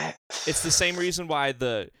 Probably. It's the same reason why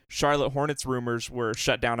the Charlotte Hornets rumors were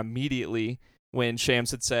shut down immediately when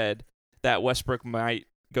Shams had said that Westbrook might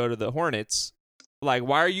go to the Hornets. Like,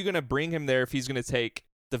 why are you going to bring him there if he's going to take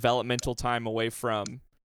developmental time away from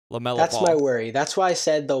LaMelo That's Ball? my worry. That's why I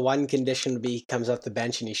said the one condition would be he comes off the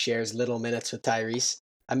bench and he shares little minutes with Tyrese.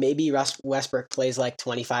 Maybe Westbrook plays like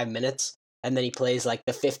 25 minutes, and then he plays like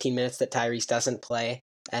the 15 minutes that Tyrese doesn't play,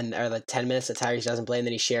 or the 10 minutes that Tyrese doesn't play, and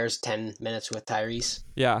then he shares 10 minutes with Tyrese.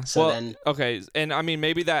 Yeah. So well, then, okay, and I mean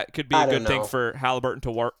maybe that could be a good thing for Halliburton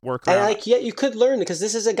to work and around. like, yeah, you could learn because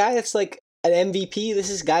this is a guy that's like an MVP. This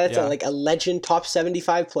is a guy that's like a legend, top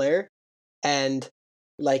 75 player, and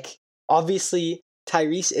like obviously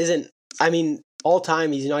Tyrese isn't. I mean, all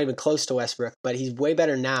time he's not even close to Westbrook, but he's way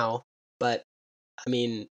better now. But I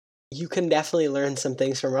mean, you can definitely learn some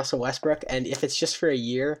things from Russell Westbrook, and if it's just for a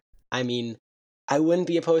year, I mean, I wouldn't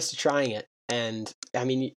be opposed to trying it. And I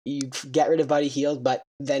mean, you get rid of Buddy Hield, but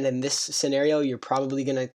then in this scenario, you're probably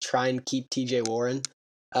going to try and keep TJ Warren,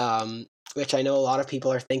 which I know a lot of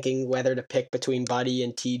people are thinking whether to pick between Buddy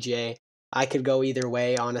and TJ. I could go either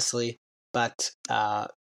way, honestly. But, I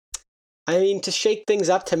mean, to shake things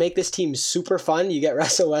up, to make this team super fun, you get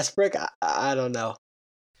Russell Westbrook. I don't know.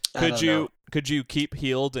 Could you keep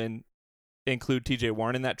Hield and include TJ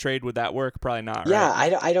Warren in that trade? Would that work? Probably not. Yeah,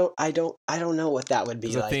 right? I don't know what that would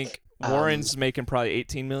be like. I think Warren's making probably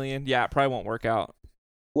 $18 million. Yeah, it probably won't work out.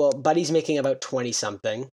 Well, Buddy's making about 20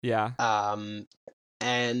 something. Yeah.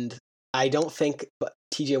 And I don't think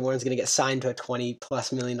TJ Warren's going to get signed to a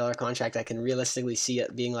 $20+ million contract. I can realistically see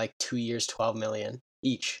it being like 2 years, $12 million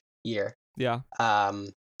each year. Yeah.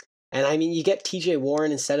 And I mean, you get TJ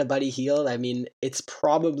Warren instead of Buddy Hield. I mean, it's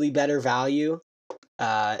probably better value,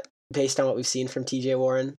 based on what we've seen from TJ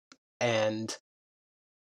Warren. And,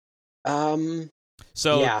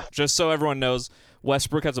 just so everyone knows,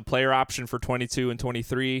 Westbrook has a player option for 22 and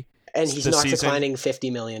 23. And he's not declining $50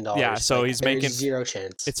 million. Yeah, so he's making zero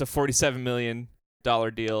chance. It's a $47 million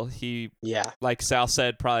deal. He, like Sal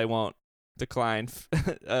said, probably won't decline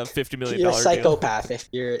a $50 million You're a psychopath deal. if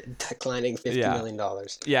you're declining $50 million.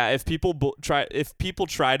 Yeah, if people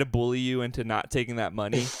try to bully you into not taking that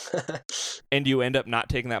money, and you end up not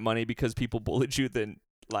taking that money because people bullied you, then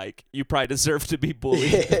like you probably deserve to be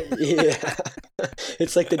bullied. Yeah,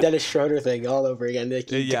 it's like the Dennis Schroeder thing all over again. Like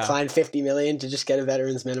you decline $50 million to just get a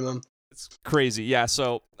veteran's minimum. It's crazy. Yeah.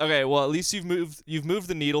 So okay, well at least you've moved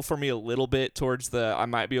the needle for me a little bit towards the I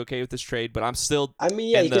might be okay with this trade, but I'm still. I mean,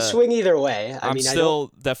 yeah, you can swing either way. I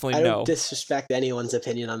don't disrespect anyone's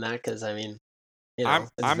opinion on that because I mean, I'm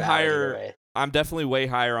higher. I'm definitely way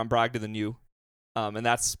higher on Brogdon than you, and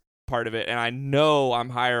that's part of it. And I know I'm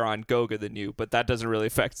higher on Goga than you, but that doesn't really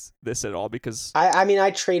affect this at all because I mean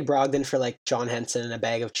I trade Brogdon for like John Henson and a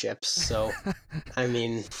bag of chips. So I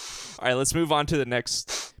mean, all right, let's move on to the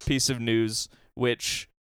next piece of news, which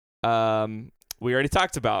we already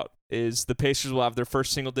talked about. Is the Pacers will have their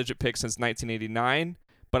first single-digit pick since 1989.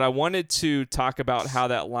 But I wanted to talk about how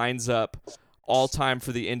that lines up all time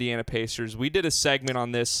for the Indiana Pacers. We did a segment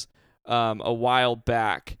on this a while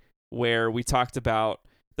back, where we talked about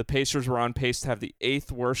the Pacers were on pace to have the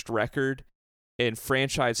 8th worst record in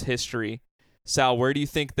franchise history. Sal, where do you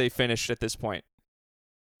think they finished at this point?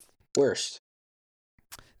 Worst.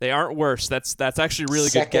 They aren't worse. That's actually a really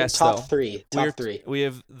Second, good guess, top though. three. Top three. We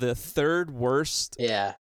have the 3rd worst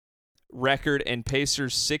record in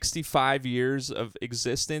Pacers' 65 years of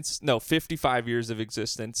existence. No, 55 years of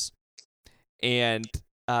existence. And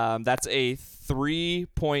that's a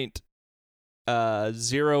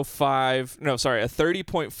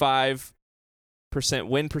 30.5%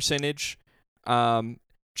 win percentage.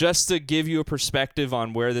 Just to give you a perspective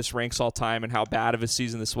on where this ranks all time and how bad of a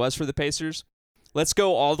season this was for the Pacers, let's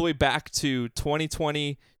go all the way back to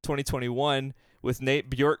 2020, 2021 with Nate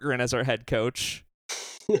Bjorkgren as our head coach.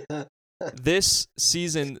 This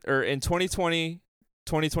season, or in 2020,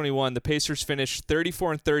 2021, the Pacers finished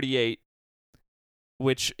 34-38,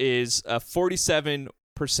 which is a 47%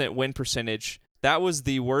 win percentage. That was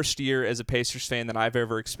the worst year as a Pacers fan that I've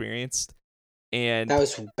ever experienced. And that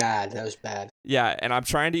was bad. Yeah, and I'm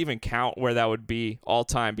trying to even count where that would be all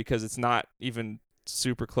time because it's not even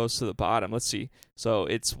super close to the bottom. Let's see. So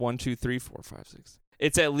it's 1, 2, 3, 4, 5, 6.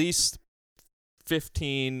 It's at least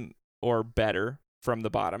 15 or better from the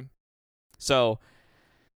bottom. So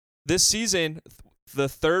this season, the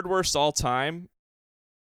 3rd worst all time,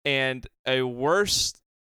 and a worst.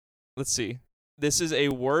 Let's see. This is a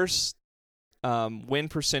worse win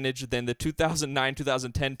percentage than the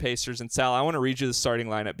 2009-2010 Pacers. And Sal, I want to read you the starting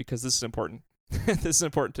lineup because this is important. This is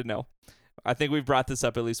important to know. I think we've brought this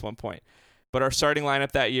up at least one point. But our starting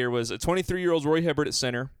lineup that year was a 23-year-old Roy Hibbert at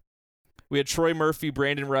center. We had Troy Murphy,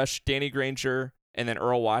 Brandon Rush, Danny Granger, and then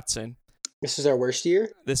Earl Watson. This was our worst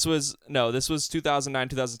year? This was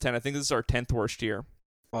 2009-2010. I think this is our 10th worst year.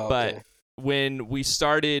 Oh, but okay. when we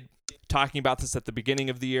started talking about this at the beginning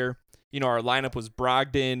of the year, our lineup was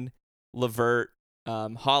Brogdon, LeVert,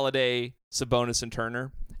 Holiday, Sabonis, and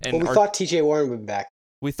Turner. And we thought TJ Warren would be back.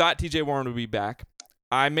 We thought TJ Warren would be back.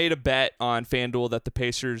 I made a bet on FanDuel that the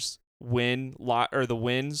Pacers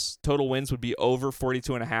total wins would be over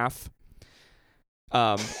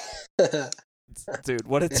 42.5. Dude,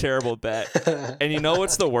 what a terrible bet. And you know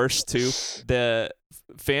what's the worst too? The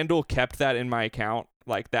FanDuel kept that in my account,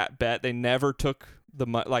 like that bet. They never took the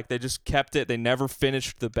money, like they just kept it. They never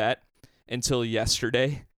finished the bet until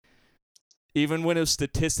yesterday. Even when it was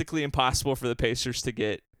statistically impossible for the Pacers to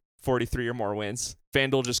get 43 or more wins,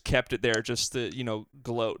 FanDuel just kept it there just to,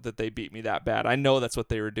 gloat that they beat me that bad. I know that's what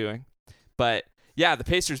they were doing. But yeah, the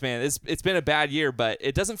Pacers, man, it's been a bad year, but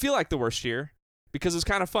it doesn't feel like the worst year because it's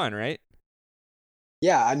kind of fun, right?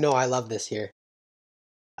 Yeah, I know. I love this year.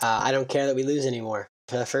 I don't care that we lose anymore.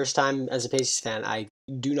 For the first time as a Pacers fan, I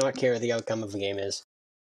do not care what the outcome of the game is.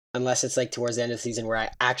 Unless it's like towards the end of the season where I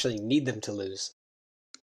actually need them to lose.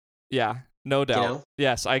 Yeah, no doubt.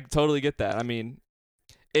 Yes, I totally get that. I mean,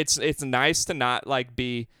 it's nice to not like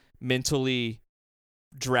be mentally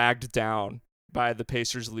dragged down by the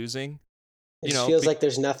Pacers losing. It feels like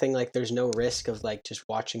there's nothing, like there's no risk of like just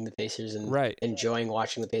watching the Pacers and enjoying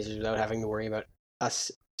watching the Pacers without having to worry about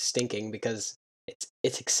us stinking because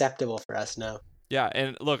it's acceptable for us now. Yeah,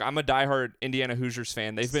 and look, I'm a diehard Indiana Hoosiers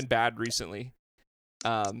fan. They've been bad recently.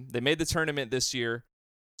 They made the tournament this year,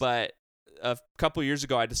 but a couple years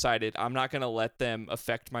ago I decided I'm not going to let them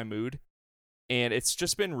affect my mood. And it's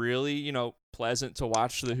just been really, pleasant to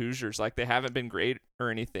watch the Hoosiers. Like, they haven't been great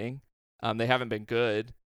or anything. They haven't been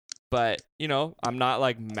good. But, I'm not,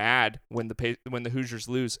 like, mad when the Hoosiers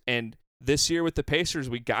lose. And this year with the Pacers,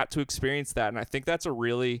 we got to experience that. And I think that's a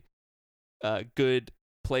really good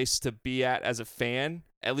place to be at as a fan,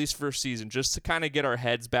 at least for a season, just to kind of get our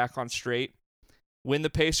heads back on straight. When the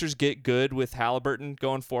Pacers get good with Halliburton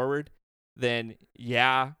going forward, then,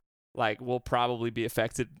 yeah, like, we'll probably be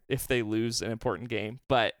affected if they lose an important game.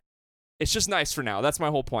 But it's just nice for now. That's my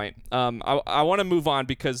whole point. I want to move on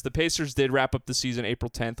because the Pacers did wrap up the season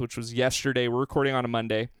April 10th, which was yesterday. We're recording on a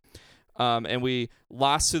Monday. And we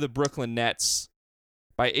lost to the Brooklyn Nets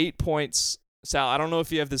by 8 points. Sal, I don't know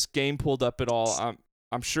if you have this game pulled up at all.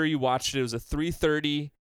 I'm sure you watched it. It was a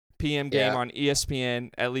 3:30 p.m. game on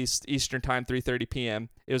ESPN, at least Eastern time, 3:30 p.m.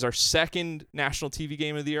 It was our second national TV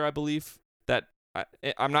game of the year, I believe.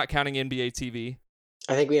 I'm not counting NBA TV.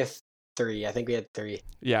 I think we have three.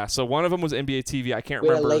 Yeah, so one of them was NBA TV. I can't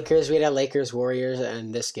remember. We had Lakers, Warriors,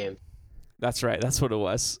 and this game. That's right. That's what it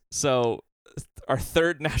was. So our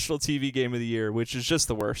third national TV game of the year, which is just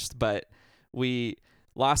the worst, but we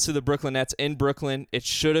lost to the Brooklyn Nets in Brooklyn. It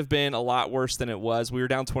should have been a lot worse than it was. We were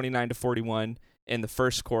down 29-41 in the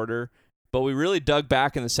first quarter, but we really dug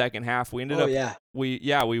back in the second half. We ended up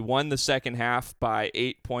we won the second half by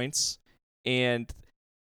 8 points. And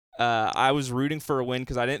I was rooting for a win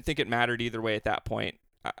because I didn't think it mattered either way at that point.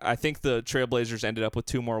 I think the Trailblazers ended up with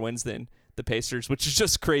 2 more wins than the Pacers, which is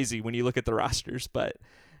just crazy when you look at the rosters, but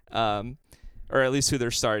or at least who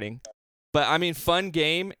they're starting. But I mean, fun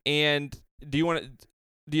game. And do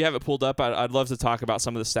you have it pulled up? I'd love to talk about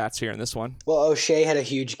some of the stats here in this one. Well, O'Shea had a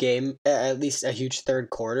huge game, at least a huge third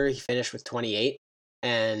quarter. He finished with 28,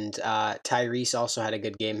 and Tyrese also had a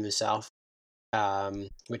good game himself.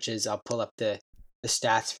 Which is, I'll pull up the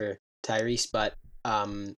stats for Tyrese, but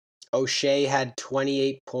O'Shea had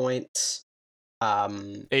 28 points,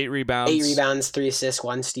 8 rebounds, 3 assists,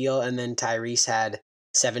 1 steal, and then Tyrese had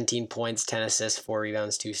 17 points, 10 assists, 4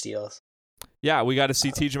 rebounds, 2 steals. Yeah, we got to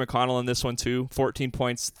see TJ McConnell in this one too. 14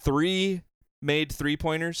 points, 3 made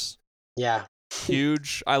 3-pointers. Yeah.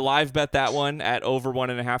 Huge. I live bet that one at over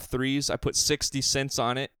 1.5 threes. I put 60 cents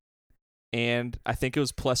on it, and I think it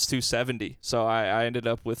was plus 270. So I ended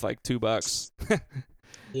up with like $2.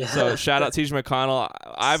 Yeah. So shout out TJ McConnell.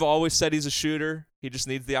 I've always said he's a shooter. He just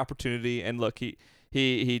needs the opportunity. And look,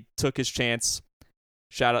 he took his chance.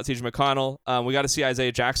 Shout out TJ McConnell. We got to see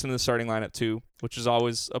Isaiah Jackson in the starting lineup too, which is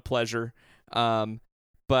always a pleasure.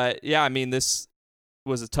 But yeah, I mean, this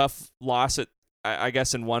was a tough loss I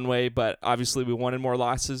guess in one way, but obviously we wanted more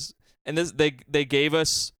losses. And they gave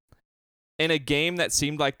us, in a game that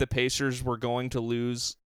seemed like the Pacers were going to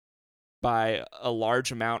lose by a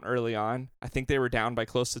large amount early on. I think they were down by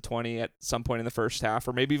close to 20 at some point in the first half,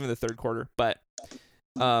 or maybe even the third quarter. But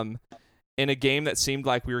in a game that seemed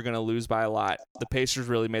like we were going to lose by a lot, the Pacers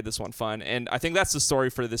really made this one fun. And I think that's the story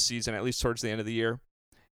for this season, at least towards the end of the year.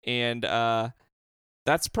 And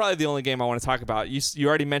that's probably the only game I want to talk about. You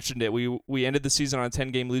already mentioned it. We ended the season on a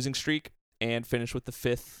 10-game losing streak and finished with the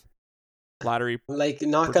 5th lottery. Like,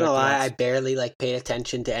 not gonna lie, odds. I barely paid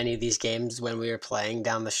attention to any of these games when we were playing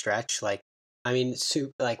down the stretch. Like, I mean,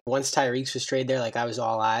 once Tyrese was traded there, I was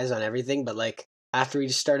all eyes on everything. But after we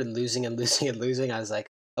just started losing and losing and losing, I was like,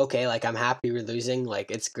 okay, I'm happy we're losing.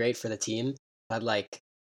 It's great for the team. But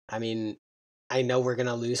I mean, I know we're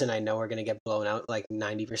gonna lose, and I know we're gonna get blown out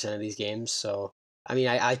 90% of these games. So I mean,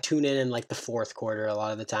 I tune in the fourth quarter a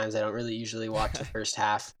lot of the times. I don't really usually watch the first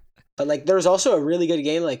half. But there was also a really good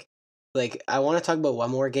game. I want to talk about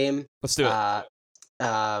one more game. Let's do it.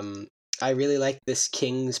 I really like this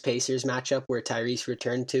Kings-Pacers matchup where Tyrese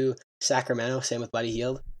returned to Sacramento, same with Buddy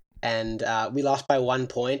Hield. And we lost by 1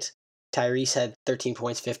 point. Tyrese had 13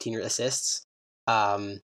 points, 15 assists.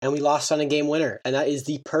 And we lost on a game winner. And that is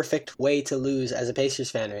the perfect way to lose as a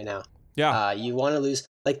Pacers fan right now. Yeah. You want to lose.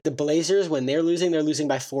 The Blazers, when they're losing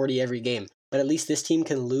by 40 every game. But at least this team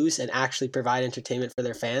can lose and actually provide entertainment for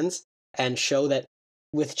their fans and show that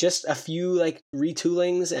with just a few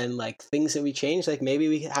retoolings and things that we change, maybe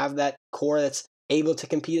we have that core that's able to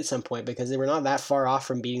compete at some point, because they were not that far off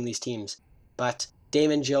from beating these teams. But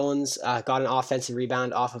Damon Jones got an offensive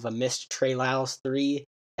rebound off of a missed Trey Lyles 3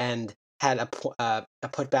 and had a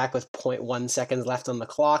putback with 0.1 seconds left on the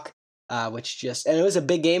clock, and it was a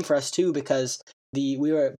big game for us too, because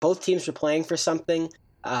both teams were playing for something,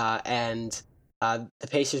 and the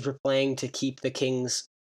Pacers were playing to keep the Kings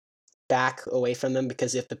back away from them,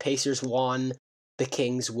 because if the Pacers won, the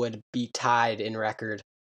Kings would be tied in record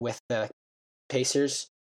with the Pacers.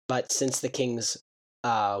 But since the Kings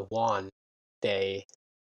won, they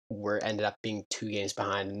ended up being 2 games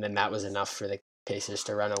behind, and then that was enough for the Pacers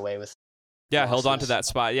to run away with. Yeah, held on to that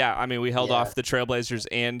spot. Yeah, I mean, we held off the Trailblazers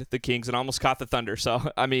and the Kings and almost caught the Thunder. So,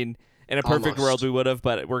 I mean, in a perfect world, we would have,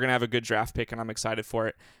 but we're going to have a good draft pick, and I'm excited for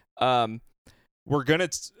it. We're going to,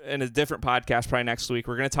 in a different podcast probably next week,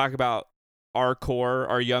 we're going to talk about our core,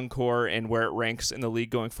 our young core, and where it ranks in the league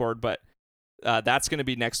going forward. But that's going to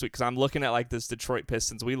be next week, because I'm looking at this Detroit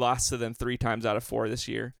Pistons. We lost to them 3 times out of 4 this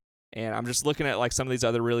year. And I'm just looking at some of these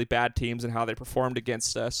other really bad teams and how they performed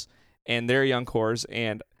against us and their young cores.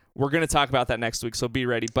 And we're going to talk about that next week, so be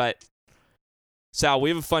ready. But Sal, we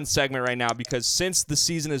have a fun segment right now, because since the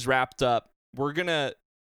season is wrapped up, we're going to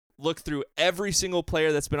look through every single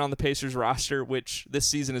player that's been on the Pacers roster, which this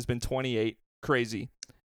season has been 28. Crazy.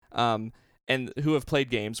 And who have played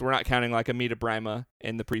games. We're not counting Amita Brima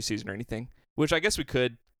in the preseason or anything, which I guess we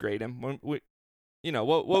could grade him. What would you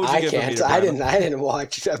give Amita Brima? I didn't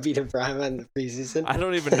watch Amita Brima in the preseason. I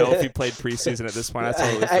don't even know if he played preseason at this point.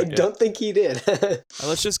 I don't think he did.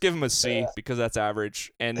 Let's just give him a C, because that's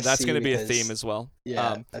average, and that's going to be a theme as well.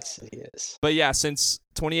 Yeah, he is. But yeah, since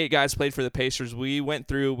 28 guys played for the Pacers, we went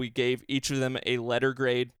through, we gave each of them a letter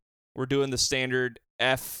grade. We're doing the standard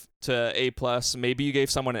F to A+. Maybe you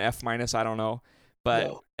gave someone an F-, I don't know. But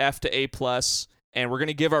no. F to A+, and we're going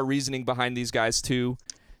to give our reasoning behind these guys too.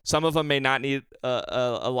 Some of them may not need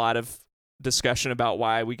a lot of discussion about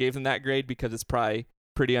why we gave them that grade, because it's probably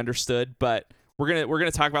pretty understood. But we're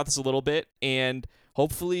gonna talk about this a little bit, and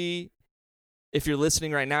hopefully, if you're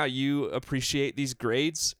listening right now, you appreciate these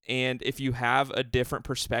grades, and if you have a different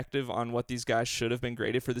perspective on what these guys should have been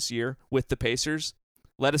graded for this year with the Pacers,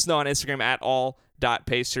 let us know on Instagram at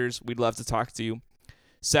all.pacers. We'd love to talk to you.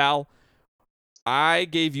 Sal, I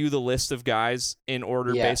gave you the list of guys in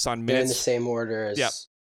order based on minutes. They're in the same order as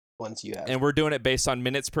ones you have. And we're doing it based on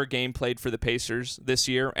minutes per game played for the Pacers this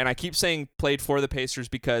year. And I keep saying played for the Pacers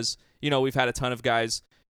because, we've had a ton of guys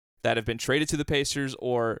that have been traded to the Pacers,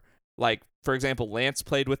 or like, for example, Lance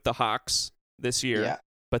played with the Hawks this year,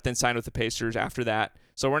 but then signed with the Pacers after that.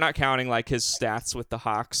 So we're not counting like his stats with the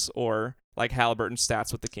Hawks or like Halliburton's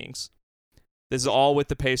stats with the Kings. This is all with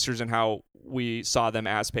the Pacers and how we saw them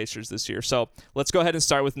as Pacers this year. So let's go ahead and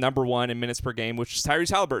start with number 1 in minutes per game, which is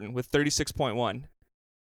Tyrese Halliburton with 36.1.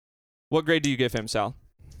 What grade do you give him, Sal?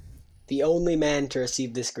 The only man to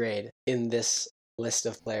receive this grade in this list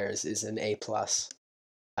of players is an A+.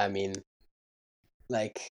 I mean,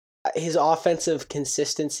 like, his offensive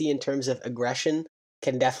consistency in terms of aggression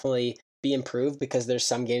can definitely be improved, because there's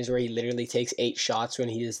some games where he literally takes 8 shots when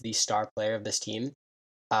he is the star player of this team.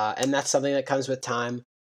 And that's something that comes with time.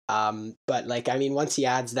 But like, I mean, once he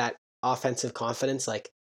adds that offensive confidence, like,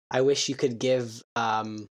 I wish you could give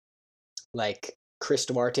like Chris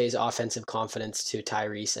Duarte's offensive confidence to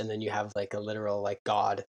Tyrese, and then you have like a literal like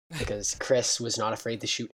god, because Chris was not afraid to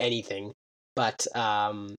shoot anything. But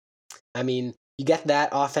I mean, you get that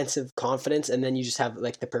offensive confidence, and then you just have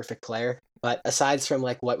like the perfect player. But aside from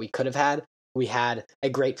like what we could have had, we had a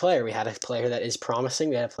great player. We had a player that is promising.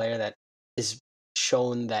 We had a player that is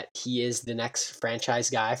shown that he is the next franchise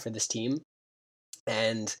guy for this team.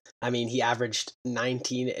 And I mean, he averaged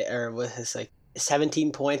 17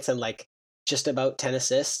 points and like just about 10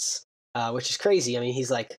 assists, which is crazy. I mean, he's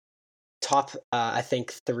like top, I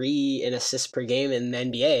think 3 in assists per game in the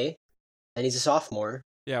NBA, and he's a sophomore.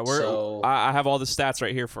 Yeah, I have all the stats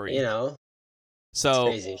right here for you. So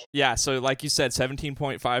it's crazy. Yeah, so like you said,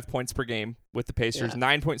 17.5 points per game with the Pacers,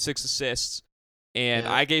 9.6 assists, and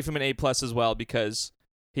I gave him an A+ as well, because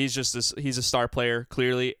he's a star player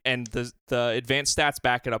clearly, and the advanced stats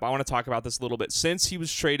back it up. I want to talk about this a little bit. Since he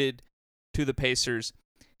was traded to the Pacers,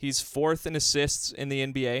 he's 4th in assists in the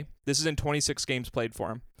NBA. This is in 26 games played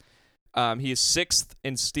for him. He is 6th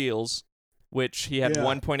in steals, which he had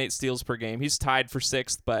 1.8 steals per game. He's tied for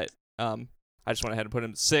 6th, but I just went ahead and put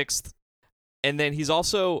him 6th. And then he's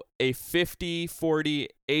also a 50, 40,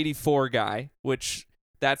 84 guy, which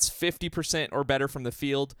that's 50% or better from the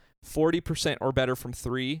field, 40% or better from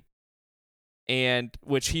 3, and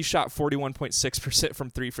which he shot 41.6%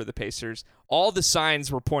 from 3 for the Pacers. All the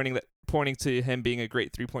signs were pointing to him being a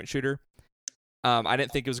great 3-point shooter. I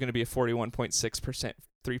didn't think it was going to be a 41.6%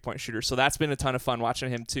 3-point shooter. So that's been a ton of fun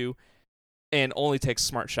watching him too, and only takes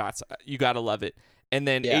smart shots. You got to love it. And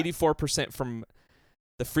then 84% from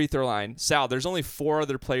the free throw line. Sal, there's only 4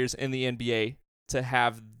 other players in the NBA to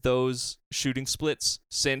have those shooting splits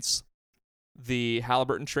since the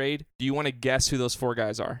Halliburton trade. Do you want to guess who those 4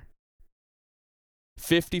 guys are?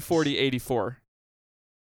 50, 40, 84.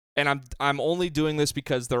 And I'm only doing this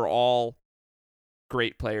because they're all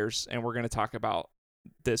great players, and we're going to talk about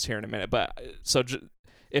this here in a minute. But so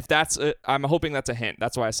if that's I'm hoping that's a hint.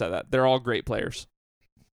 That's why I said that. They're all great players.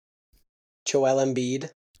 Joel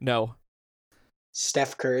Embiid. No.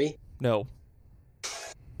 Steph Curry. No.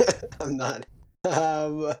 I'm not.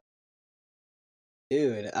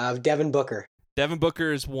 Devin Booker. Devin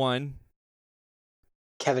Booker is 1.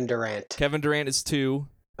 Kevin Durant. Kevin Durant is 2.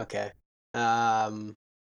 Okay.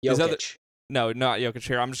 Jokic. No, not Jokic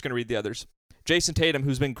here. I'm just going to read the others. Jason Tatum,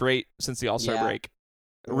 who's been great since the All-Star break.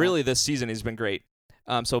 Really, this season he's been great.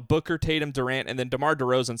 So Booker, Tatum, Durant, and then DeMar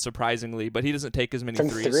DeRozan, surprisingly, but he doesn't take as many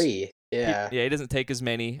threes. From 3, yeah. He doesn't take as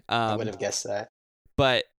many. I would have guessed that.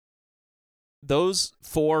 But those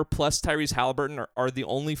 4 plus Tyrese Halliburton are the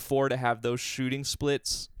only 4 to have those shooting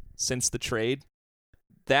splits since the trade.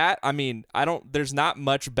 That, I mean, there's not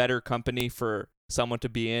much better company for someone to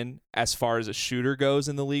be in as far as a shooter goes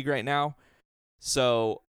in the league right now.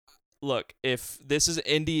 So, look, if this is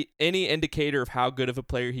any indicator of how good of a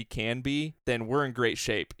player he can be, then we're in great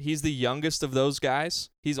shape. He's the youngest of those guys.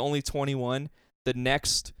 He's only 21. The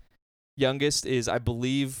next youngest is, I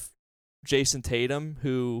believe, Jason Tatum,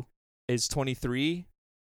 who is 23,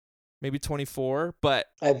 maybe 24. But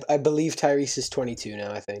I believe Tyrese is 22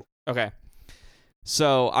 now, I think. Okay.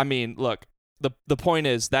 So, I mean, look, the point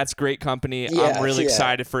is that's great company. I'm really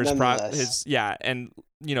excited for his and the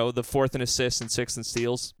 4th in assists and 6th in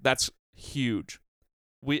steals. That's huge.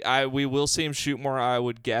 We will see him shoot more, I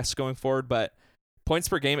would guess, going forward, but points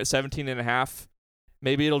per game at 17.5,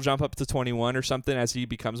 Maybe it'll jump up to 21 or something as he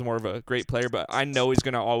becomes more of a great player, but I know he's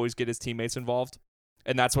going to always get his teammates involved.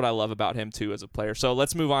 And that's what I love about him, too, as a player. So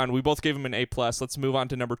let's move on. We both gave him an A+. Let's move on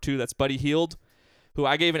to number 2. That's Buddy Hield, who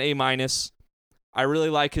I gave an A-. I really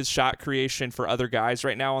like his shot creation for other guys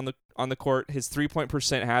right now on the court. His three-point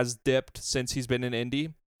percent has dipped since he's been in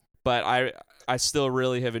Indy, but I still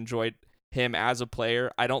really have enjoyed him as a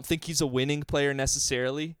player. I don't think he's a winning player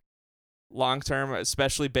necessarily long-term,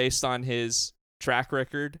 especially based on his track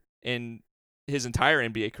record in his entire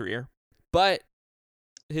NBA career. But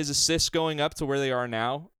his assists going up to where they are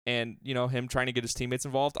now and, him trying to get his teammates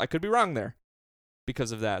involved, I could be wrong there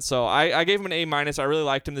because of that. So I gave him an A-. I really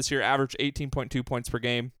liked him this year. Averaged 18.2 points per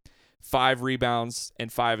game, 5 rebounds,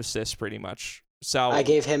 and 5 assists pretty much. So I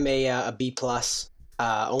gave him a B+,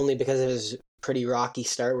 only because of his pretty rocky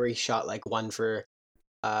start where he shot like 1 for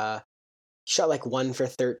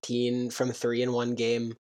 13 from 3 in one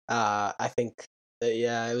game. I think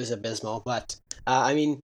it was abysmal, but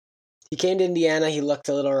he came to Indiana. He looked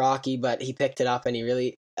a little rocky, but he picked it up and he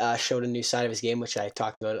really showed a new side of his game, which I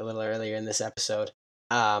talked about a little earlier in this episode.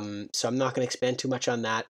 So I'm not going to expand too much on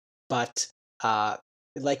that. But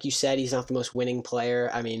like you said, he's not the most winning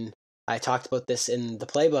player. I talked about this in the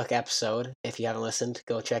Playbook episode. If you haven't listened,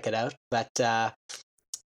 go check it out. But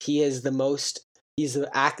he is the most. He's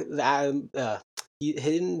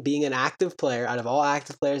hidden being an active player out of all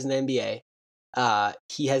active players in the NBA.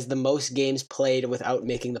 He has the most games played without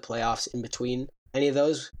making the playoffs in between any of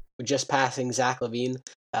those, just passing Zach LaVine.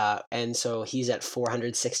 And so he's at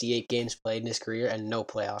 468 games played in his career and no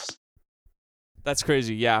playoffs. That's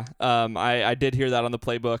crazy. Yeah. I did hear that on the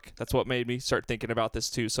Playbook. That's what made me start thinking about this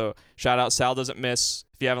too. So shout out Sal Doesn't Miss.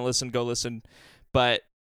 If you haven't listened, go listen. But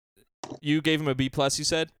you gave him a B+, you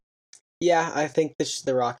said? Yeah, I think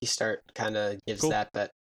the rocky start kind of gives Cool. that,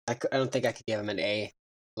 but I don't think I could give him an A.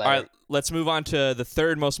 All right, let's move on to the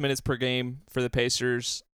third most minutes per game for the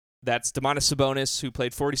Pacers. That's Domantas Sabonis, who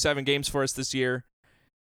played 47 games for us this year.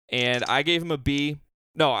 And I gave him a B.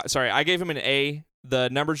 No, sorry, I gave him an A. The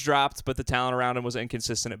numbers dropped, but the talent around him was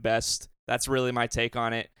inconsistent at best. That's really my take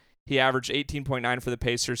on it. He averaged 18.9 for the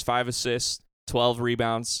Pacers, 5 assists, 12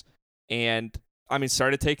 rebounds, and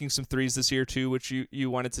started taking some threes this year too, which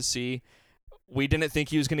you wanted to see. We didn't think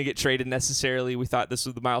he was going to get traded necessarily. We thought this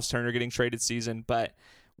was the Miles Turner getting traded season, but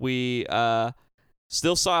we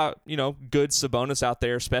still saw, good Sabonis out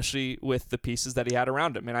there, especially with the pieces that he had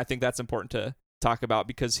around him. And I think that's important to talk about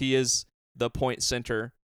because he is the point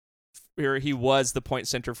center. He was the point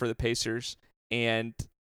center for the Pacers and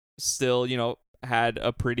still, had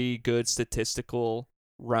a pretty good statistical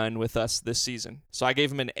run with us this season. So I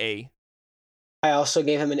gave him an A. I also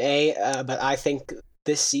gave him an A, but I think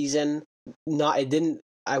this season, I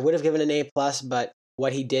would have given an A+, but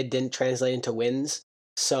what he didn't translate into wins.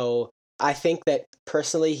 So I think that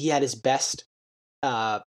personally he had his best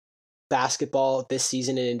basketball this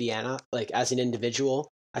season in Indiana, like as an individual.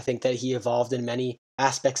 I think that he evolved in many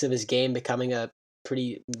aspects of his game, becoming a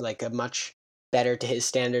much better to his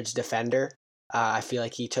standards defender. I feel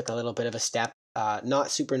like he took a little bit of a step, not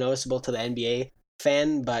super noticeable to the NBA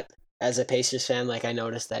fan, but as a Pacers fan, I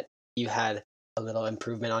noticed that you had a little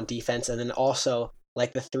improvement on defense. And then also, the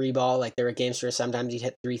 3-ball, there were games where sometimes he'd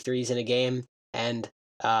hit 3 threes in a game. And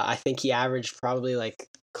I think he averaged probably,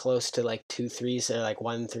 close to, 2 threes or,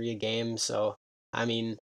 1 3 a game. So,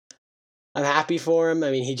 I'm happy for him.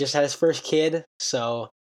 He just had his first kid. So,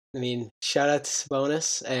 shout out to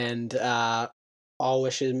Sabonis. And I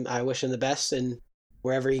wish him the best in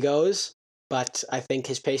wherever he goes. But I think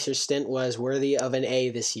his Pacers stint was worthy of an A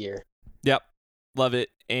this year. Yep. Love it.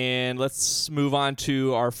 And let's move on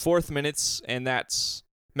to our fourth minutes, and that's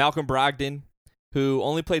Malcolm Brogdon, who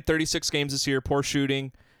only played 36 games this year, poor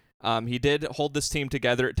shooting. He did hold this team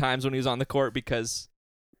together at times when he was on the court because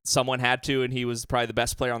someone had to, and he was probably the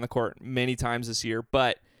best player on the court many times this year.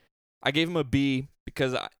 But I gave him a B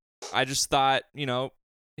because I just thought,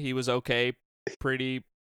 he was okay, pretty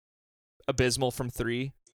abysmal from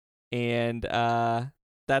 3. And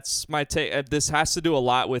that's my take. This has to do a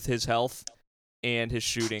lot with his health and his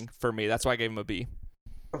shooting for me. That's why I gave him a B.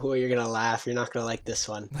 Oh, you're going to laugh. You're not going to like this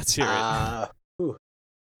one. Let's hear it.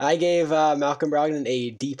 I gave Malcolm Brogdon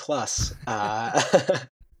a D+.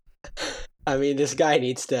 This guy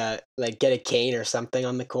needs to get a cane or something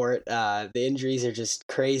on the court. The injuries are just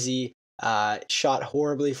crazy. Shot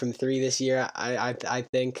horribly from 3 this year. I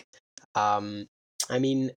think.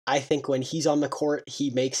 I think when he's on the court,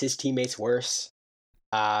 he makes his teammates worse.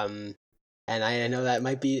 And I know that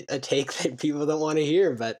might be a take that people don't want to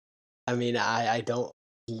hear, but I don't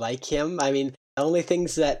like him. The only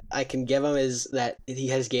things that I can give him is that he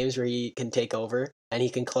has games where he can take over and he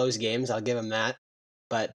can close games. I'll give him that.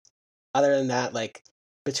 But other than that, like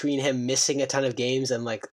between him missing a ton of games and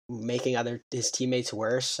like making his teammates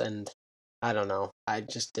worse, and I don't know, I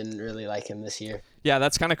just didn't really like him this year. Yeah,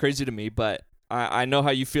 that's kind of crazy to me, but I know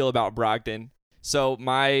how you feel about Brogdon. So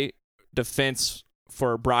my defense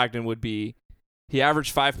for Brogdon would be he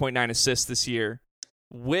averaged 5.9 assists this year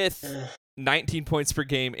with 19 points per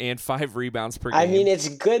game and 5 rebounds per game. I mean, it's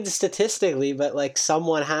good statistically, but like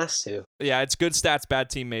someone has to. Yeah, it's good stats, bad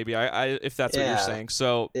team maybe. If that's what you're saying.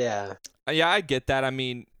 So yeah, I get that. I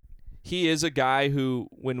mean, he is a guy who,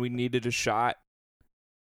 when we needed a shot,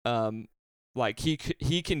 like he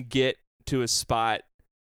can get to a spot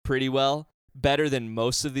pretty well, better than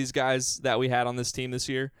most of these guys that we had on this team this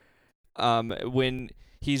year. When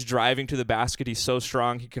he's driving to the basket, he's so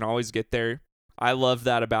strong, he can always get there. I love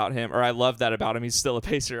that about him, or I love that about him. He's still a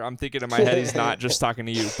Pacer. I'm thinking in my head he's not, just talking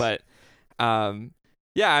to you. But,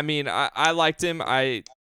 yeah, I mean, I liked him. I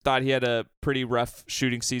thought he had a pretty rough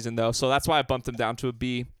shooting season, though, so that's why I bumped him down to a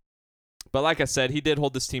B. But like I said, he did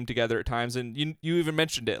hold this team together at times, and you even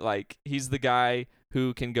mentioned it. Like, he's the guy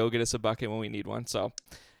who can go get us a bucket when we need one. So,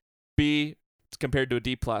 B compared to a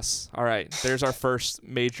D+. All right, there's our first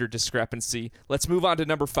major discrepancy. Let's move on to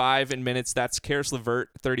number 5 in minutes. That's Caris LeVert,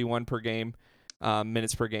 31 per game.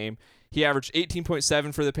 Minutes per game. He averaged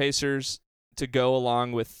 18.7 for the Pacers to go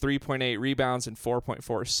along with 3.8 rebounds and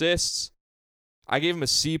 4.4 assists. I gave him a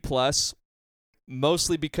C+,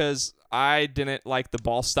 mostly because I didn't like the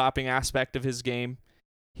ball stopping aspect of his game.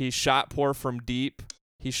 He shot poor from deep.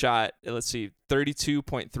 He shot,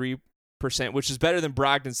 32.3%, which is better than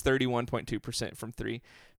Brogdon's 31.2% from 3.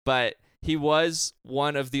 But he was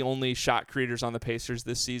one of the only shot creators on the Pacers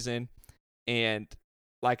this season, and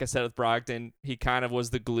like I said with Brogdon, he kind of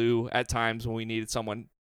was the glue at times when we needed someone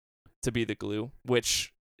to be the glue,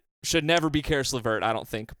 which should never be Caris LeVert, I don't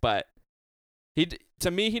think. But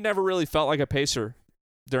to me, he never really felt like a Pacer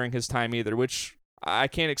during his time either, which I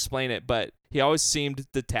can't explain it, but he always seemed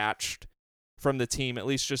detached from the team, at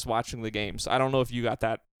least just watching the games. I don't know if you got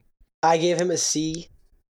that. I gave him a C.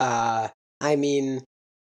 I mean,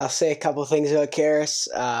 I'll say a couple things about Caris.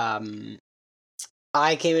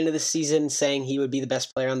 I came into the season saying he would be the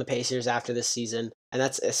best player on the Pacers after this season, and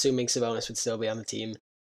that's assuming Sabonis would still be on the team.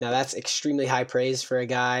 Now, that's extremely high praise for a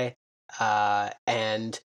guy,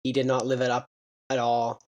 and he did not live it up at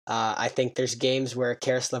all. I think there's games where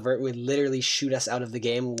Caris LeVert would literally shoot us out of the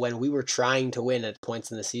game when we were trying to win at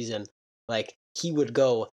points in the season. Like, he would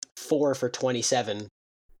go 4 for 27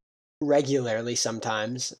 regularly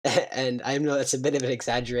sometimes, and I know that's a bit of an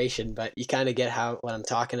exaggeration, but you kind of get what I'm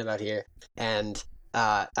talking about here. And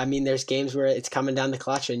I mean, there's games where it's coming down the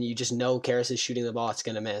clutch and you just know Caris is shooting the ball, it's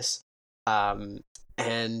going to miss.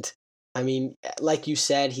 And I mean, like you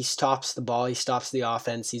said, he stops the ball, he stops the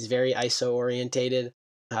offense. He's very ISO orientated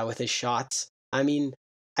with his shots. I mean,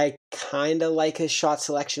 I kind of like his shot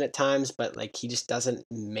selection at times, but like he just doesn't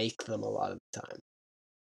make them a lot of the time.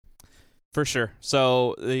 For sure.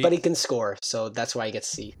 So, but he can score, so that's why he gets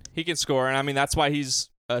C. He can score, and I mean that's why he's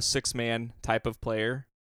a 6-man type of player,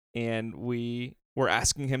 and we're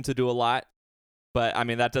asking him to do a lot. But I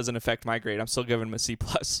mean that doesn't affect my grade. I'm still giving him a C+.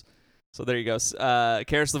 So there you go.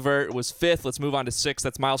 Caris LeVert was 5th. Let's move on to 6th.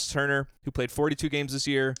 That's Miles Turner, who played 42 games this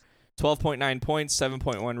year, 12.9 points,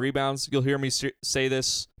 7.1 rebounds. You'll hear me say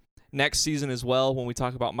this next season as well when we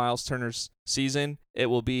talk about Miles Turner's season. It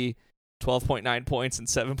will be 12.9 points and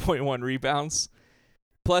 7.1 rebounds.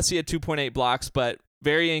 Plus, he had 2.8 blocks, but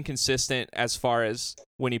very inconsistent as far as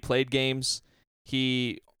when he played games.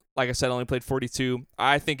 He, like I said, only played 42.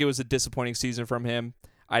 I think it was a disappointing season from him.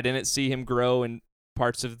 I didn't see him grow in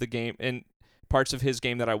parts of the game, in parts of his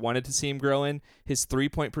game that I wanted to see him grow in. His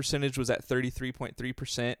 3-point percentage was at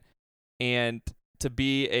 33.3%, and to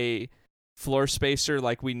be a floor spacer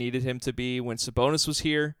like we needed him to be when Sabonis was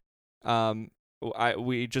here,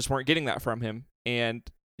 we just weren't getting that from him. And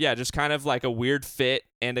yeah, just kind of like a weird fit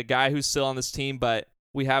and a guy who's still on this team, but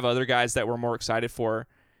we have other guys that we're more excited for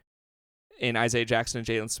in Isaiah Jackson and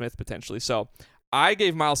Jalen Smith potentially. So I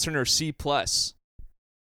gave Miles Turner a C+.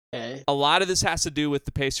 Okay. A lot of this has to do with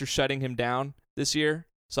the Pacers shutting him down this year.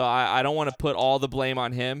 So I don't want to put all the blame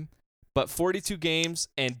on him, but 42 games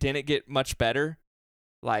and didn't get much better.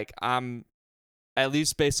 Like, I'm at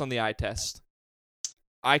least based on the eye test.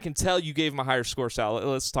 I can tell you gave him a higher score, Sal.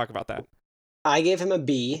 Let's talk about that. I gave him a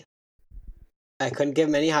B. I couldn't give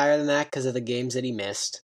him any higher than that because of the games that he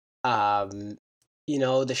missed. The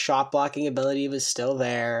shot blocking ability was still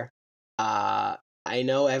there. I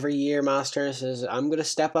know every year Miles Turner says, I'm going to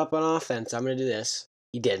step up on offense. I'm going to do this.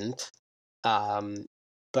 He didn't.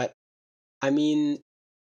 But, I mean,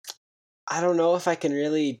 I don't know if I can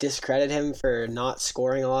really discredit him for not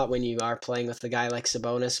scoring a lot when you are playing with a guy like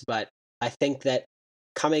Sabonis, but I think that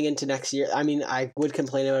coming into next year, I mean, I would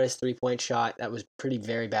complain about his 3-point shot. That was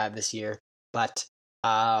very bad this year. But,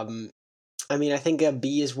 I mean, I think a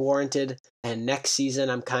B is warranted. And next season,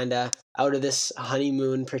 I'm kind of out of this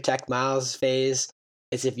honeymoon protect Miles phase.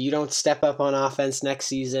 It's if you don't step up on offense next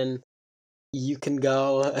season, you can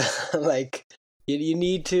go. Like, you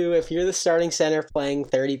need to, if you're the starting center playing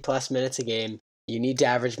 30-plus minutes a game, you need to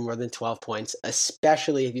average more than 12 points,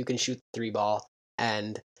 especially if you can shoot the 3-ball.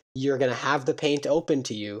 And you're going to have the paint open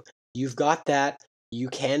to you. You've got that. You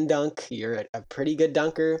can dunk. You're a pretty good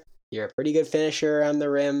dunker. You're a pretty good finisher around the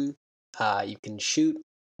rim. You can shoot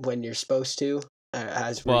when you're supposed to,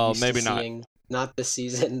 as we're used maybe to not. seeing. Not this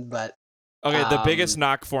season, but... Okay, the biggest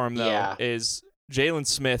knock for him, though, yeah. is Jalen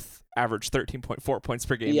Smith averaged 13.4 points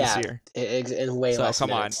per game this year. And way less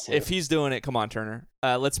come on. minutes, too. If he's doing it, come on, Turner.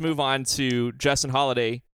 Let's move on to Justin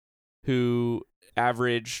Holiday, who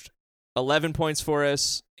averaged 11 points for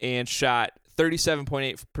us and shot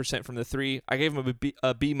 37.8% from the three. I gave him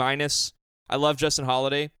a B minus. I love Justin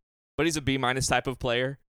Holiday, but he's a B minus type of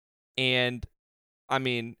player. And I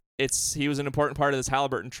mean, he was an important part of this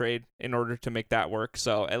Halliburton trade in order to make that work.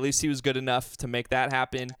 So at least he was good enough to make that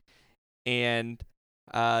happen. And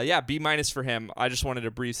B minus for him. I just wanted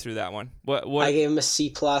to breeze through that one. What? I gave him a C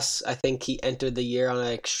plus. I think he entered the year on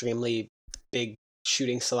an extremely big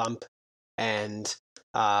shooting slump, and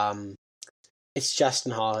it's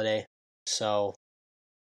Justin Holiday, so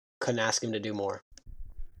couldn't ask him to do more.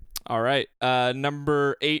 All right.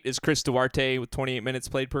 Number 8 is Chris Duarte with 28 minutes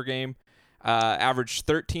played per game. Averaged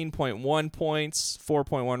 13.1 points,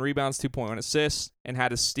 4.1 rebounds, 2.1 assists, and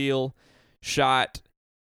had a steal. Shot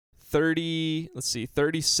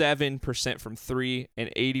 37% from 3 and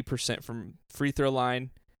 80% from free throw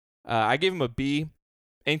line. I gave him a B.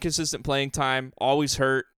 Inconsistent playing time, always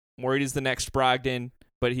hurt. Worried he's the next Brogdon,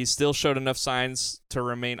 but he still showed enough signs to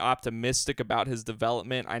remain optimistic about his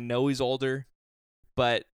development. I know he's older,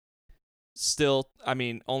 but still, I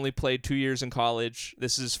mean, only played 2 years in college.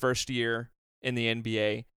 This is his first year in the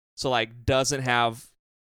NBA. So, like, doesn't have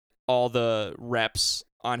all the reps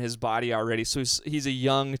on his body already. So he's a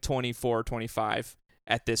young 24, 25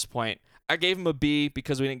 at this point. I gave him a B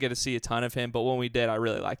because we didn't get to see a ton of him, but when we did, I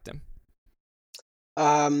really liked him.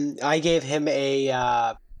 I gave him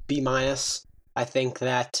a B minus. I think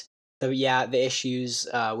that the issues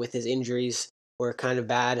with his injuries were kind of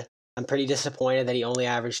bad. I'm pretty disappointed that he only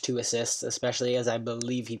averaged 2 assists, especially as I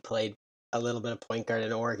believe he played a little bit of point guard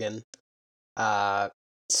in Oregon.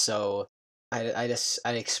 So I'd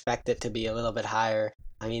expect it to be a little bit higher.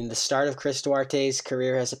 I mean, the start of Chris Duarte's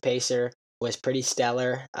career as a Pacer was pretty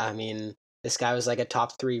stellar. I mean, this guy was like a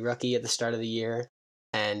top 3 rookie at the start of the year,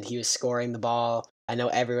 and he was scoring the ball. I know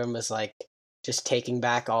everyone was like just taking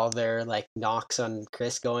back all their like knocks on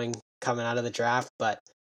Chris coming out of the draft, but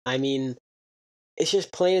I mean, it's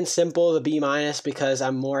just plain and simple the B minus because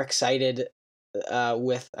I'm more excited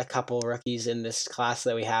with a couple rookies in this class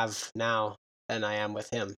that we have now than I am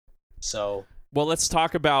with him. So, well, let's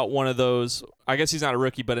talk about one of those. I guess he's not a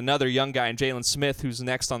rookie, but another young guy, Jalen Smith, who's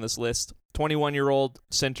next on this list. 21-year-old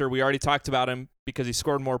center. We already talked about him because he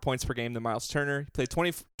scored more points per game than Miles Turner. He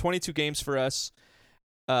played 22 games for us,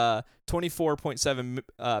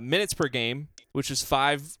 24.7 minutes per game, which is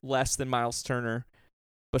 5 less than Miles Turner,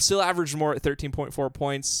 but still averaged more at 13.4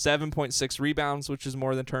 points, 7.6 rebounds, which is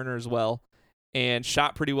more than Turner as well, and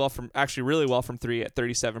shot really well from 3 at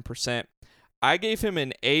 37%. I gave him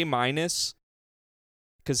an A minus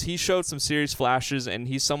because he showed some serious flashes, and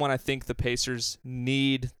he's someone I think the Pacers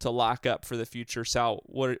need to lock up for the future. Sal,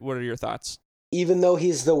 what are your thoughts? Even though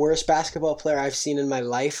he's the worst basketball player I've seen in my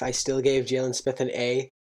life, I still gave Jalen Smith an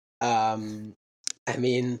A. I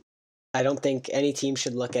mean, I don't think any team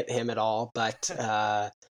should look at him at all, but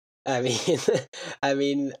I mean,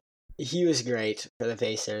 he was great for the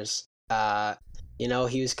Pacers.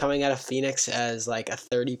 He was coming out of Phoenix as like a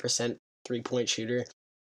 30% 3-point shooter.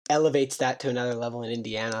 Elevates that to another level in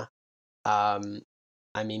Indiana. I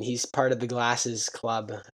mean, he's part of the Glasses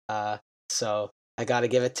club, so I got to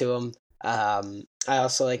give it to him. I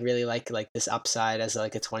also really like this upside as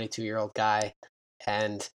like a 22-year-old guy,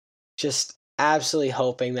 and just absolutely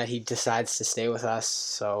hoping that he decides to stay with us.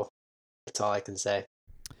 So that's all I can say.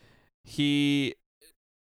 He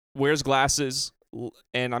wears glasses,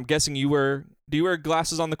 and I'm guessing do you wear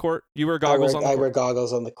glasses on the court? You wear goggles on the court? I wear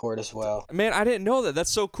goggles on the court as well. Man, I didn't know that. That's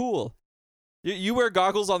so cool. You wear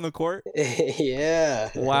goggles on the court? Yeah.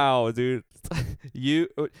 Wow, dude.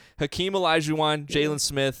 Hakeem Olajuwon, Jalen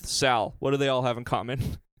Smith, Sal. What do they all have in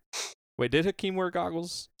common? Wait, did Hakeem wear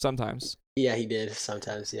goggles? Sometimes. Yeah, he did.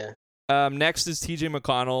 Sometimes, yeah. Next is TJ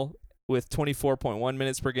McConnell with 24.1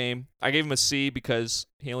 minutes per game. I gave him a C because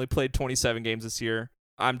he only played 27 games this year.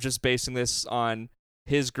 I'm just basing this on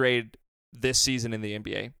his grade this season in the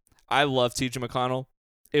NBA. I love TJ McConnell.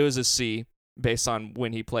 It was a C based on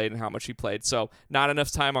when he played and how much he played. So not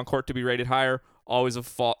enough time on court to be rated higher. Always a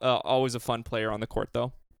fun player on the court,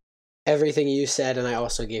 though. Everything you said, and I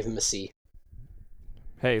also gave him a C.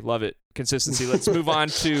 Hey, love it. Consistency. Let's move on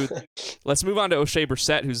to O'Shea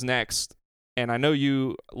Brissett, who's next. And I know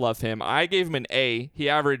you love him. I gave him an A. He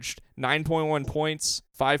averaged 9.1 points,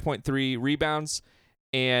 5.3 rebounds,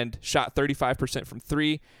 and shot 35% from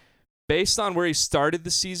three. Based on where he started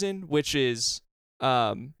the season, which is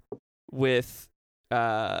with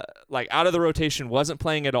like out of the rotation, wasn't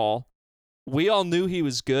playing at all. We all knew he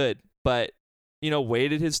was good, but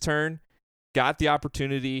waited his turn, got the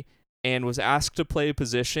opportunity, and was asked to play a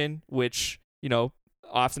position which,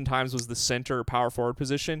 oftentimes was the center or power forward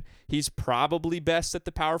position. He's probably best at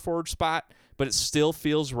the power forward spot, but it still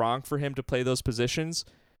feels wrong for him to play those positions.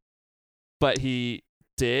 But he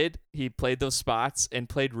did. He played those spots and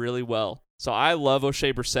played really well. So I love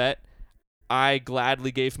O'Shea Brissett. I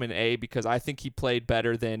gladly gave him an A because I think he played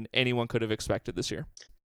better than anyone could have expected this year.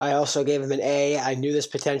 I also gave him an A. I knew this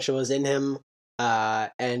potential was in him,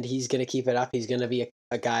 and he's going to keep it up. He's going to be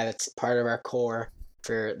a guy that's part of our core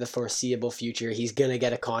for the foreseeable future. He's going to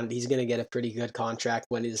get a pretty good contract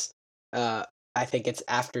when his I think it's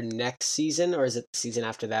after next season, or is it the season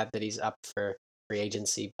after that he's up for free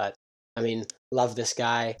agency. But I mean, love this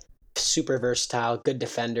guy. Super versatile, good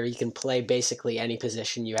defender. He can play basically any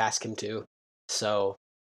position you ask him to. So,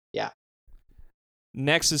 yeah.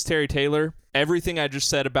 Next is Terry Taylor. Everything I just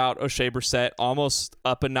said about O'Shea Brissett, almost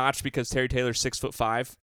up a notch because Terry Taylor's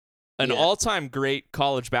 6'5", an all-time great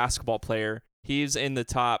college basketball player. He's in the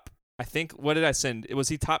top. I think, what did I send? Was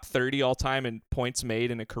he top 30 all time in points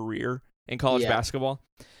made in a career in college basketball?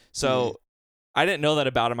 So I didn't know that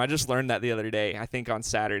about him. I just learned that the other day. I think on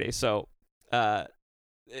Saturday. So,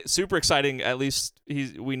 super exciting. At least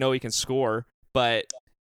we know he can score, but.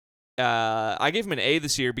 I gave him an A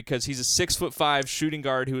this year because he's a 6'5" shooting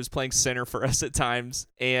guard who was playing center for us at times.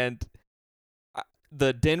 And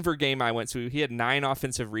the Denver game I went to, he had 9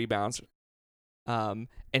 offensive rebounds. And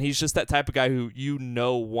he's just that type of guy who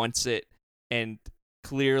wants it and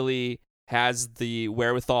clearly has the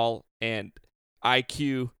wherewithal and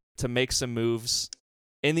IQ to make some moves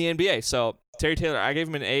in the NBA. So Terry Taylor, I gave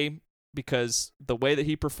him an A because the way that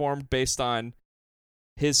he performed based on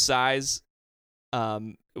his size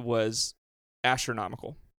was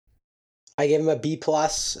astronomical. I gave him a B+.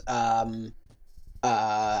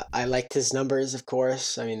 I liked his numbers, of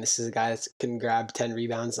course. I mean, this is a guy that can grab 10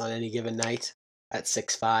 rebounds on any given night at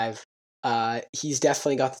 6'5". He's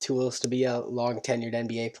definitely got the tools to be a long-tenured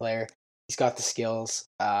NBA player. He's got the skills.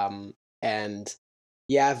 And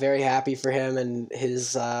yeah, very happy for him and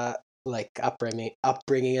his upbringing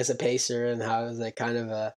as a Pacer, and how it was like kind of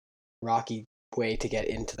a rocky way to get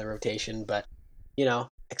into the rotation. But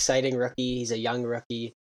exciting rookie. He's a young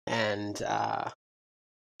rookie, and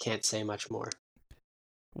can't say much more.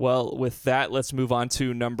 Well, with that, let's move on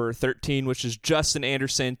to number 13, which is Justin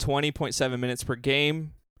Anderson, 20.7 minutes per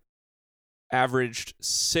game, averaged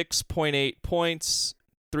 6.8 points,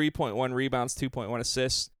 3.1 rebounds, 2.1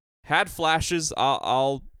 assists. Had flashes,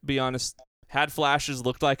 I'll be honest,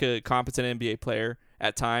 looked like a competent NBA player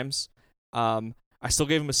at times. I still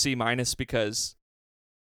gave him a C- because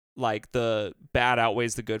the bad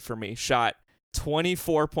outweighs the good for me. Shot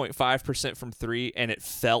 24.5% from three, and it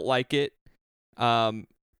felt like it.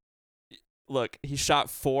 Look, he shot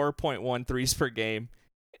 4.1 threes per game,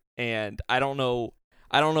 and I don't know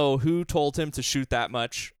who told him to shoot that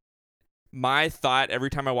much. My thought every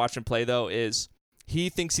time I watch him play, though, is he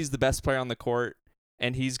thinks he's the best player on the court,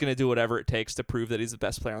 and he's going to do whatever it takes to prove that he's the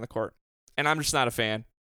best player on the court. And I'm just not a fan.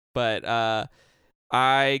 But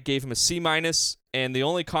I gave him a C-, and the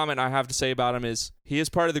only comment I have to say about him is he is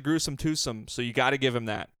part of the gruesome twosome, so you got to give him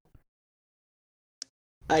that.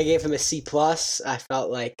 I gave him a C+. I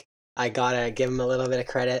felt like I got to give him a little bit of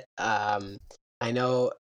credit. I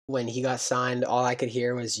know when he got signed, all I could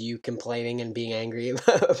hear was you complaining and being angry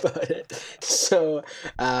about it. So,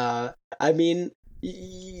 I mean,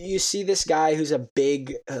 you see this guy who's a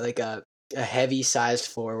big, a heavy-sized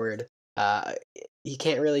forward. He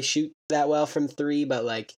can't really shoot that well from three,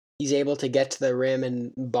 but he's able to get to the rim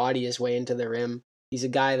and body his way into the rim. He's a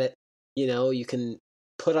guy that, you can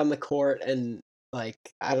put on the court and I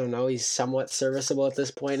don't know, he's somewhat serviceable at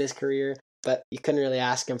this point in his career, but you couldn't really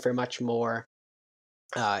ask him for much more.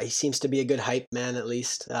 He seems to be a good hype man, at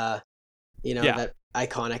least. That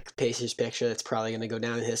iconic Pacers picture that's probably going to go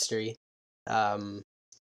down in history.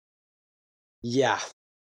 Yeah.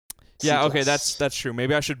 Yeah, C+. okay, that's true.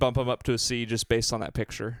 Maybe I should bump him up to a C just based on that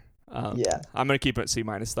picture. Yeah. I'm gonna keep it C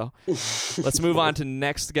minus though. Let's move on to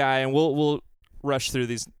next guy, and we'll rush through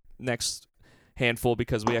these next handful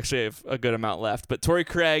because we actually have a good amount left. But Torrey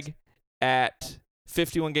Craig at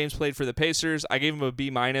 51 games played for the Pacers. I gave him a B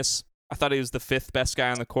minus. I thought he was the 5th best guy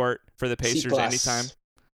on the court for the Pacers anytime.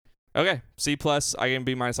 Okay, C plus. I gave him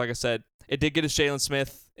B minus. Like I said, it did get us Jalen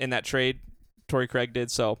Smith in that trade. Torrey Craig did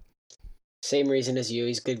so. Same reason as you.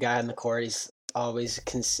 He's a good guy on the court. He's always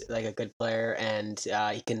like a good player, and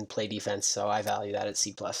he can play defense. So I value that at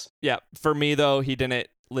C plus. Yeah, for me though, he didn't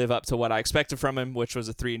live up to what I expected from him, which was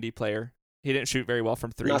a 3-and-D player. He didn't shoot very well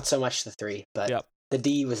from 3. Not so much the 3, but Yep. the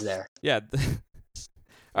D was there. Yeah. All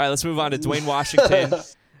right, let's move on to Dwayne Washington,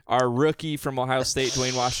 our rookie from Ohio State.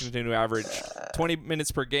 Dwayne Washington, who averaged 20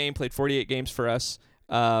 minutes per game, played 48 games for us.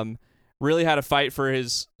 Really had a fight for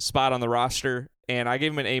his spot on the roster, and I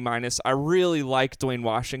gave him an A minus. I really like Dwayne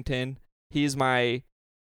Washington. He's I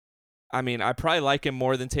probably like him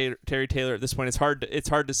more than Terry Taylor at this point. It's hard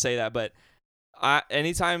to say that, but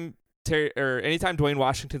anytime Dwayne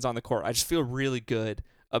Washington's on the court, I just feel really good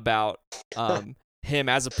about him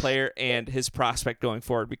as a player and his prospect going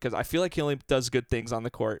forward because I feel like he only does good things on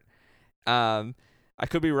the court. I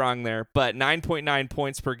could be wrong there, but 9.9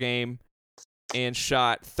 points per game and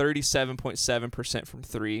shot 37.7% from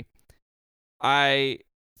 3. I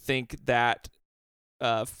think that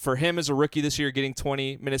for him as a rookie this year, getting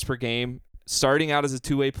 20 minutes per game, starting out as a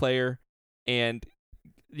two-way player, and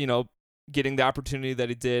getting the opportunity that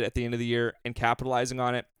he did at the end of the year and capitalizing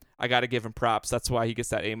on it, I got to give him props. That's why he gets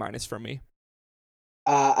that A minus from me.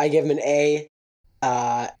 I give him an A.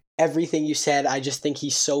 Everything you said, I just think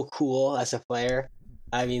he's so cool as a player.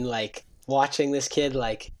 I mean, like, watching this kid,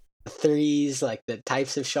 like, the threes, like, the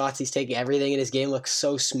types of shots he's taking, everything in his game looks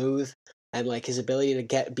so smooth. And, like, his ability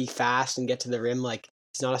to be fast and get to the rim, like,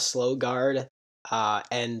 he's not a slow guard.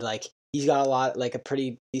 And, like, he's got a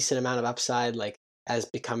pretty decent amount of upside, like, as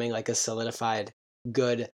becoming, like, a solidified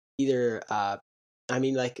good either,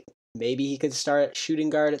 maybe he could start at shooting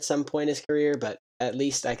guard at some point in his career, but at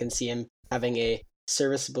least I can see him having a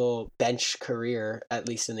serviceable bench career, at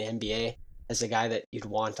least in the NBA, as a guy that you'd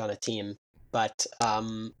want on a team. But,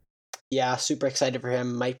 yeah, super excited for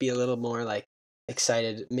him. Might be a little more, like,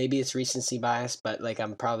 excited. Maybe it's recency bias, but, like,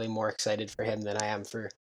 I'm probably more excited for him than I am for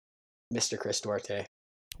Mr. Chris Duarte.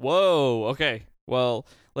 Whoa, okay. Well,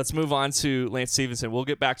 let's move on to Lance Stevenson. We'll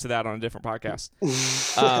get back to that on a different podcast.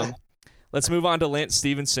 Let's move on to Lance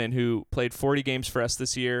Stevenson, who played 40 games for us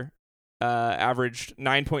this year, averaged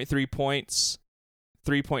 9.3 points,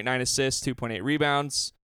 3.9 assists, 2.8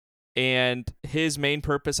 rebounds. And his main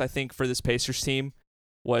purpose, I think, for this Pacers team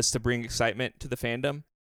was to bring excitement to the fandom.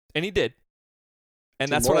 And he did. And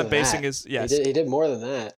that's what I'm basing his... Yes. He did more than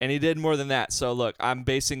that. And he did more than that. So, look, I'm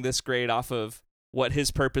basing this grade off of what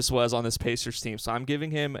his purpose was on this Pacers team. So I'm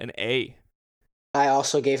giving him an A. I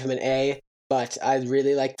also gave him an A, but I'd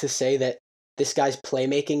really like to say that this guy's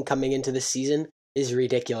playmaking coming into the season is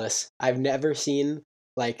ridiculous. I've never seen,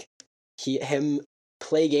 like, him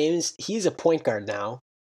play games. He's a point guard now.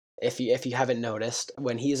 If you haven't noticed,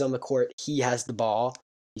 when he's on the court, he has the ball.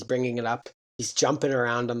 He's bringing it up. He's jumping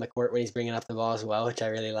around on the court when he's bringing up the ball as well, which I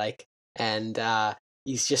really like. And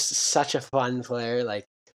he's just such a fun player. Like,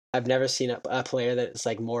 I've never seen a player that's,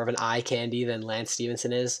 like, more of an eye candy than Lance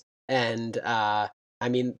Stevenson is. And I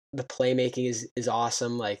mean, the playmaking is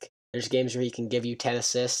awesome. Like, there's games where he can give you 10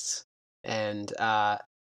 assists. And I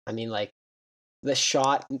mean, like, the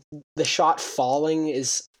shot falling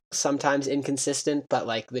is sometimes inconsistent, but,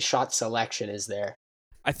 like, the shot selection is there.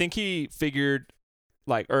 I think he figured,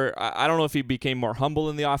 like, or I don't know if he became more humble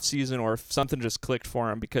in the offseason or if something just clicked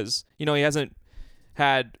for him because, he hasn't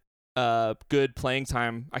had good playing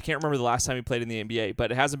time. I can't remember the last time he played in the NBA,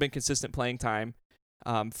 but it hasn't been consistent playing time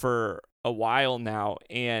for a while now.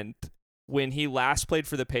 And when he last played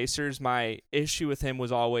for the Pacers, my issue with him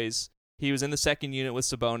was always he was in the second unit with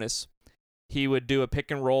Sabonis. He would do a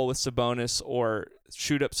pick and roll with Sabonis or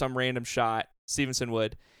shoot up some random shot, Stevenson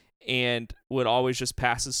would, and would always just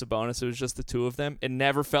pass to Sabonis. It was just the two of them. It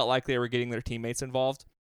never felt like they were getting their teammates involved.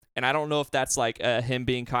 And I don't know if that's like a him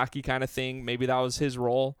being cocky kind of thing. Maybe that was his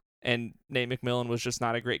role, and Nate McMillan was just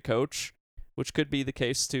not a great coach, which could be the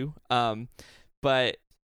case too. But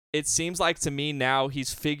it seems like to me now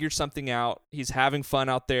he's figured something out. He's having fun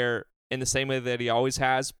out there in the same way that he always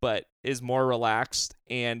has, but is more relaxed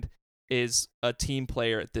and is a team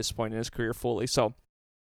player at this point in his career fully. So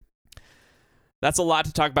that's a lot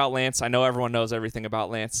to talk about Lance. I know everyone knows everything about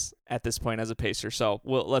Lance at this point as a Pacer. So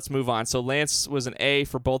let's move on. So Lance was an A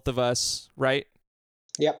for both of us, right?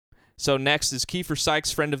 Yep. So next is Kiefer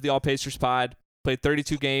Sykes, friend of the All Pacers pod. Played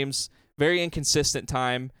 32 games, very inconsistent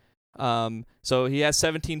time. So he has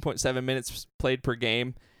 17.7 minutes played per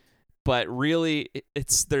game, but really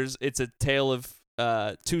it's a tale of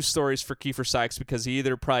two stories for Kiefer Sykes, because he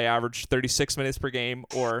either probably averaged 36 minutes per game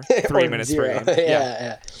or 3 minutes 0. per game.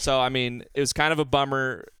 Yeah. So, I mean, it was kind of a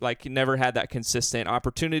bummer. Like, he never had that consistent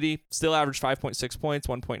opportunity. Still averaged 5.6 points,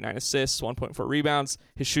 1.9 assists, 1.4 rebounds.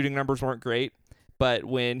 His shooting numbers weren't great, but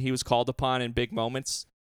when he was called upon in big moments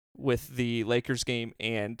with the Lakers game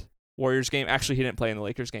and Warriors game, actually, he didn't play in the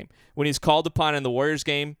Lakers game. When he's called upon in the Warriors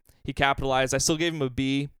game, he capitalized. I still gave him a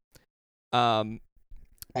B. I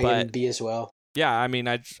gave him a B as well. Yeah, I mean,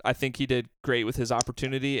 I think he did great with his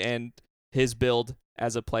opportunity and his build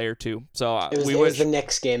as a player too. So it was the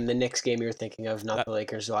Knicks game. The Knicks game you were thinking of, not the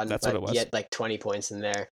Lakers one. That's but what it was. He had like 20 points in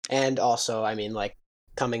there, and also, I mean, like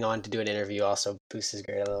coming on to do an interview also boosts his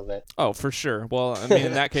grade a little bit. Oh, for sure. Well, I mean,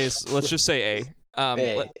 in that case, let's just say A.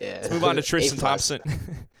 Let's move on to Tristan Thompson.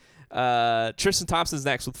 Tristan Thompson's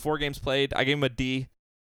next with 4 games played. I gave him a D.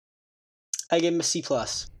 I gave him a C+.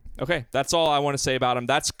 Okay, that's all I want to say about him.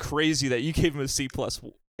 That's crazy that you gave him a C+.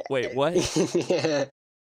 Wait, what? Yeah.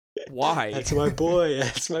 Why? That's my boy.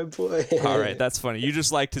 That's my boy. All right, that's funny. You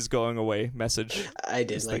just liked his going away message. I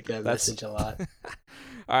did like that message a lot.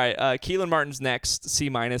 All right, Keelan Martin's next,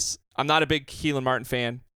 C-. I'm not a big Keelan Martin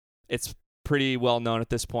fan. It's pretty well known at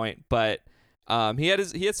this point, but he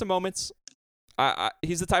had some moments.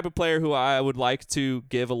 He's the type of player who I would like to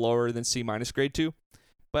give a lower than C- grade to.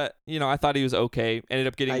 But, I thought he was okay. Ended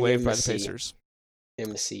up getting waived by the Pacers. Gave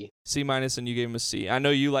him a C. C-, and you gave him a C. I know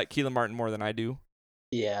you like Keelan Martin more than I do.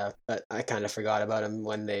 Yeah, but I kind of forgot about him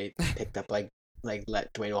when they picked up, like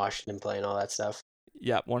let Dwayne Washington play and all that stuff.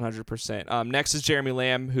 Yeah, 100%. Next is Jeremy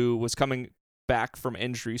Lamb, who was coming back from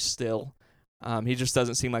injury still. He just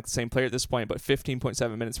doesn't seem like the same player at this point, but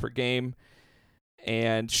 15.7 minutes per game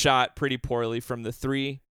and shot pretty poorly from the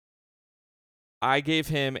 3. I gave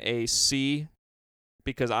him a C,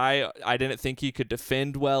 because I didn't think he could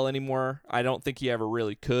defend well anymore. I don't think he ever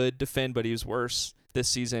really could defend, but he was worse this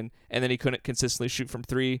season. And then he couldn't consistently shoot from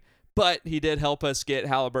 3. But he did help us get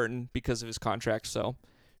Halliburton because of his contract. So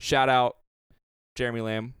shout out Jeremy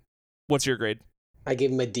Lamb. What's your grade? I gave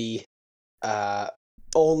him a D.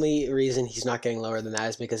 Only reason he's not getting lower than that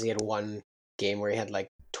is because he had one game where he had like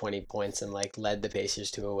 20 points and like led the Pacers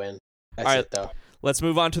to a win. That's it though. Let's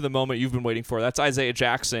move on to the moment you've been waiting for. That's Isaiah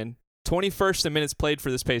Jackson. 21st in minutes played for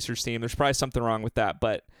this Pacers team. There's probably something wrong with that,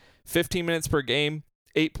 but 15 minutes per game,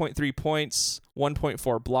 8.3 points,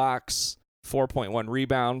 1.4 blocks, 4.1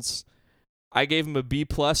 rebounds. I gave him a B+,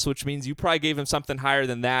 which means you probably gave him something higher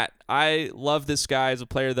than that. I love this guy as a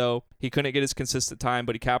player, though. He couldn't get his consistent time,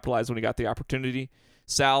 but he capitalized when he got the opportunity.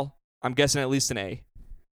 Sal, I'm guessing at least an A.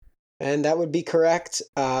 And that would be correct.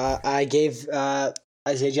 I gave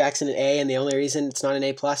Isaiah Jackson an A, and the only reason it's not an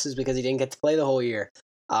A+ is because he didn't get to play the whole year.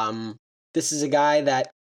 This is a guy that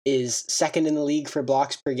is second in the league for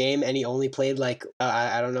blocks per game, and he only played like,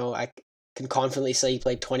 I don't know, I can confidently say he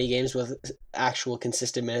played 20 games with actual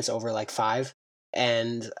consistent minutes over like 5,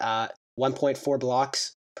 and 1.4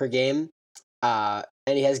 blocks per game. And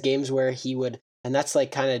he has games where he would, and that's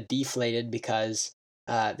like kind of deflated because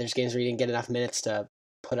there's games where he didn't get enough minutes to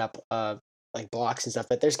put up like blocks and stuff,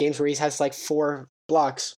 but there's games where he has like 4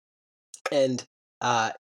 blocks, and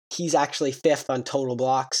he's actually 5th on total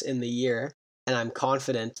blocks in the year, and I'm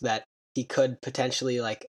confident that he could potentially,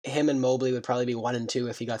 like, him and Mobley would probably be 1 and 2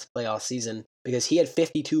 if he got to play all season, because he had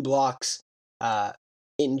 52 blocks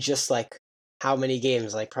in just, like, how many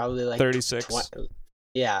games? Like, probably, like... 36.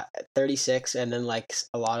 36, and then, like,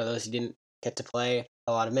 a lot of those he didn't get to play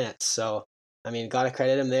a lot of minutes, so, I mean, gotta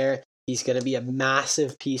credit him there. He's gonna be a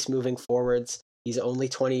massive piece moving forwards. He's only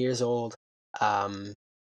 20 years old,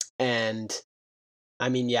 and... I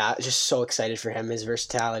mean, yeah, just so excited for him, his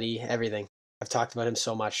versatility, everything. I've talked about him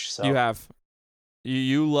so much. So you have.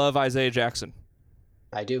 You love Isaiah Jackson.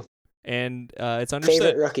 I do. And it's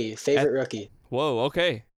understood. Favorite rookie. Whoa,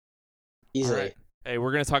 okay. Easily. Right. Hey,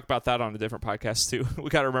 we're going to talk about that on a different podcast, too. We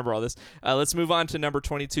got to remember all this. Let's move on to number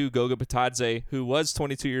 22, Goga Bitadze, who was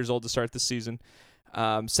 22 years old to start the season.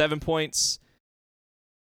 7 points,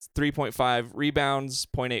 3.5 rebounds,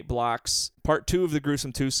 0.8 blocks. Part 2 of the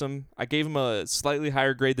gruesome twosome. I gave him a slightly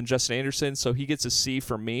higher grade than Justin Anderson, so he gets a C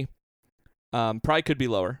from me. Probably could be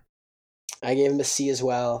lower. I gave him a C as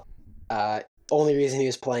well. Only reason he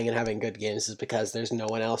was playing and having good games is because there's no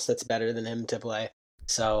one else that's better than him to play.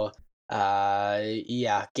 So,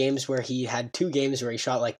 yeah, games where he had 2 games where he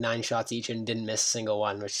shot like 9 shots each and didn't miss a single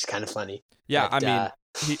one, which is kind of funny. Yeah, but, I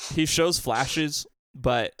mean, he shows flashes.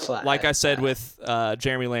 But like I said with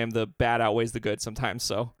Jeremy Lamb, the bad outweighs the good sometimes.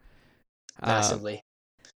 So massively.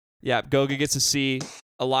 Yeah, Goga gets a C.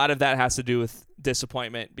 A lot of that has to do with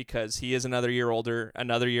disappointment because he is another year older,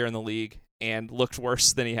 another year in the league, and looks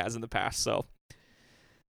worse than he has in the past. So,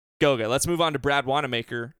 Goga. Let's move on to Brad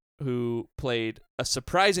Wanamaker, who played a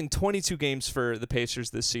surprising 22 games for the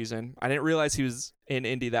Pacers this season. I didn't realize he was in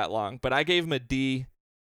Indy that long, but I gave him a D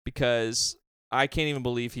because I can't even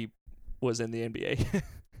believe he was in the NBA.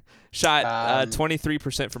 Shot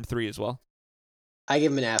 23% from three as well. I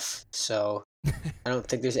give him an F, so I don't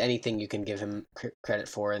think there's anything you can give him credit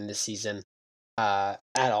for in this season at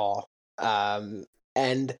all. And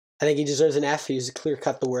I think he deserves an F. He was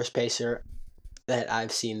clear-cut the worst Pacer that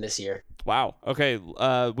I've seen this year. Wow. Okay,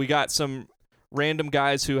 we got some random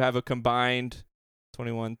guys who have a combined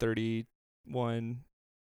 21, 31,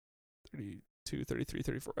 32, 33,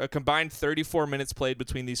 34. A combined 34 minutes played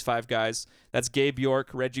between these five guys. That's Gabe York,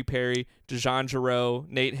 Reggie Perry, DeJon Jarreau,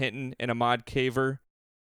 Nate Hinton, and Ahmad Caver.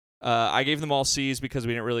 I gave them all C's because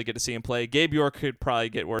we didn't really get to see him play. Gabe York could probably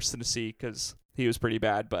get worse than a C because he was pretty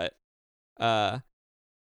bad. But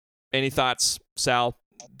any thoughts, Sal?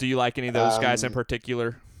 Do you like any of those guys in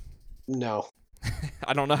particular? No.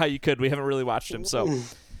 I don't know how you could. We haven't really watched him. So,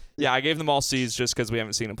 yeah, I gave them all C's just because we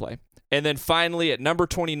haven't seen him play. And then finally, at number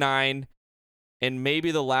 29, and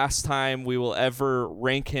maybe the last time we will ever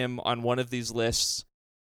rank him on one of these lists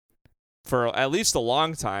for at least a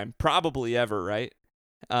long time, probably ever, right?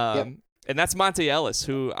 Yep. And that's Monte Ellis,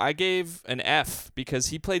 who I gave an F because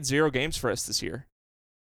he played 0 games for us this year.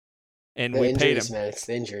 And we paid him. Man, it's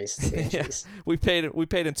the injuries. It's the injuries. Yeah, we paid him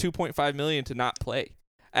 $2.5 million to not play.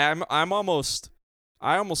 I almost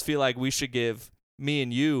feel like we should give me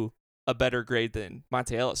and you a better grade than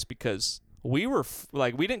Monte Ellis because we were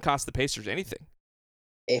we didn't cost the Pacers anything.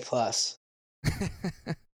 A+.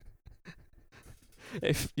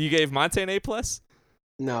 If you gave Monte an A+?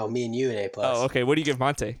 No, me and you an A+. Oh, okay. What do you give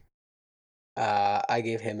Monte? I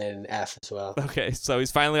gave him an F as well. Okay, so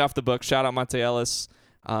he's finally off the book. Shout out Monte Ellis.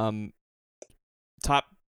 Top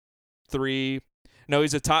 3. No,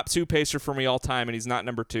 he's a top 2 Pacer for me all time, and he's not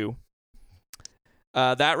number 2.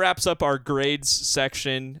 That wraps up our grades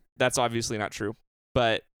section. That's obviously not true.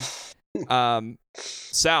 But,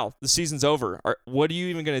 Sal, the season's over. What are you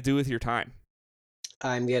even going to do with your time?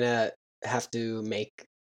 I'm going to have to make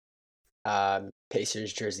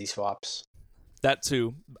Pacers jersey swaps. That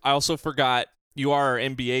too. I also forgot you are our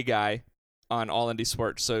NBA guy on All Indy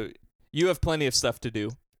Sports, so you have plenty of stuff to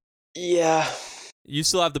do. Yeah. You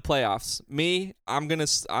still have the playoffs. Me, I'm going to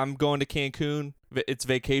Cancun. It's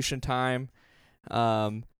vacation time.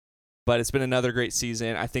 But it's been another great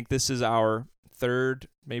season. I think this is our third,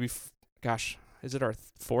 maybe is it our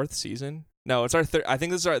 4th season? No, it's our third. I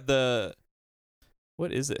think this is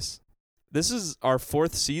what is this? This is our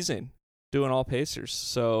 4th season doing all Pacers.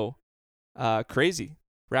 So, crazy.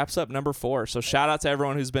 Wraps up number 4. So shout out to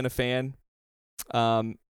everyone who's been a fan.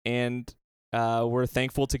 And we're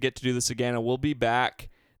thankful to get to do this again, and we'll be back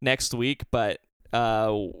next week. But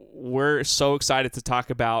we're so excited to talk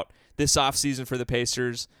about this offseason for the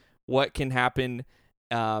Pacers, what can happen,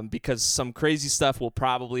 because some crazy stuff will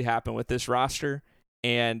probably happen with this roster.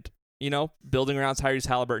 And, building around Tyrese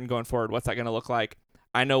Halliburton going forward, what's that going to look like?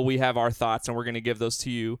 I know we have our thoughts, and we're going to give those to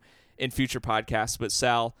you in future podcasts. But,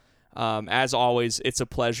 Sal, as always, it's a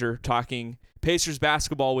pleasure talking Pacers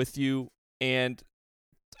basketball with you. And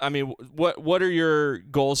I mean, what are your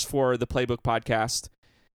goals for the Playbook podcast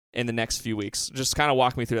in the next few weeks? Just kind of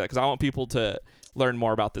walk me through that because I want people to learn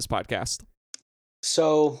more about this podcast.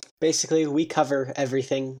 So basically, we cover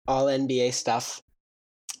everything, all NBA stuff.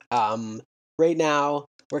 Right now,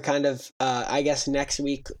 we're kind of, I guess next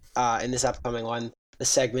week, in this upcoming one, the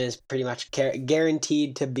segment is pretty much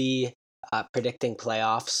guaranteed to be predicting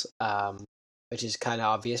playoffs, which is kind of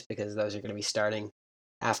obvious because those are going to be starting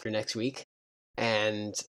after next week.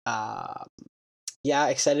 And yeah,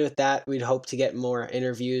 excited with that. We'd hope to get more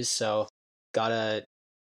interviews, so gotta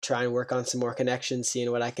try and work on some more connections,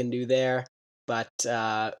 seeing what I can do there. But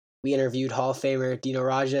we interviewed Hall of Famer Dino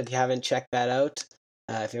Raja. If you haven't checked that out,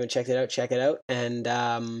 if you haven't checked it out, check it out. And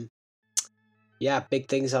yeah, big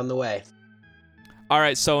things on the way. All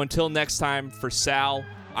right, so until next time, for Sal,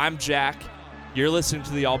 I'm Jack. You're listening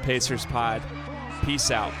to the All Pacers Pod. Peace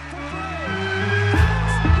out.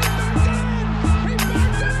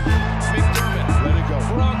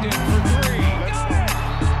 Brogdon for 3.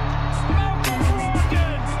 Malcolm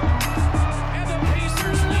Brogdon! And the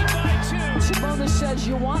Pacers lead by 2. Sabonis says,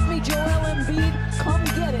 you want me, Joel Embiid? Come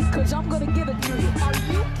get it, because I'm going to give it to you. Are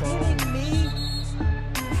you kidding me?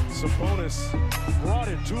 Sabonis brought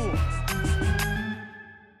it to him.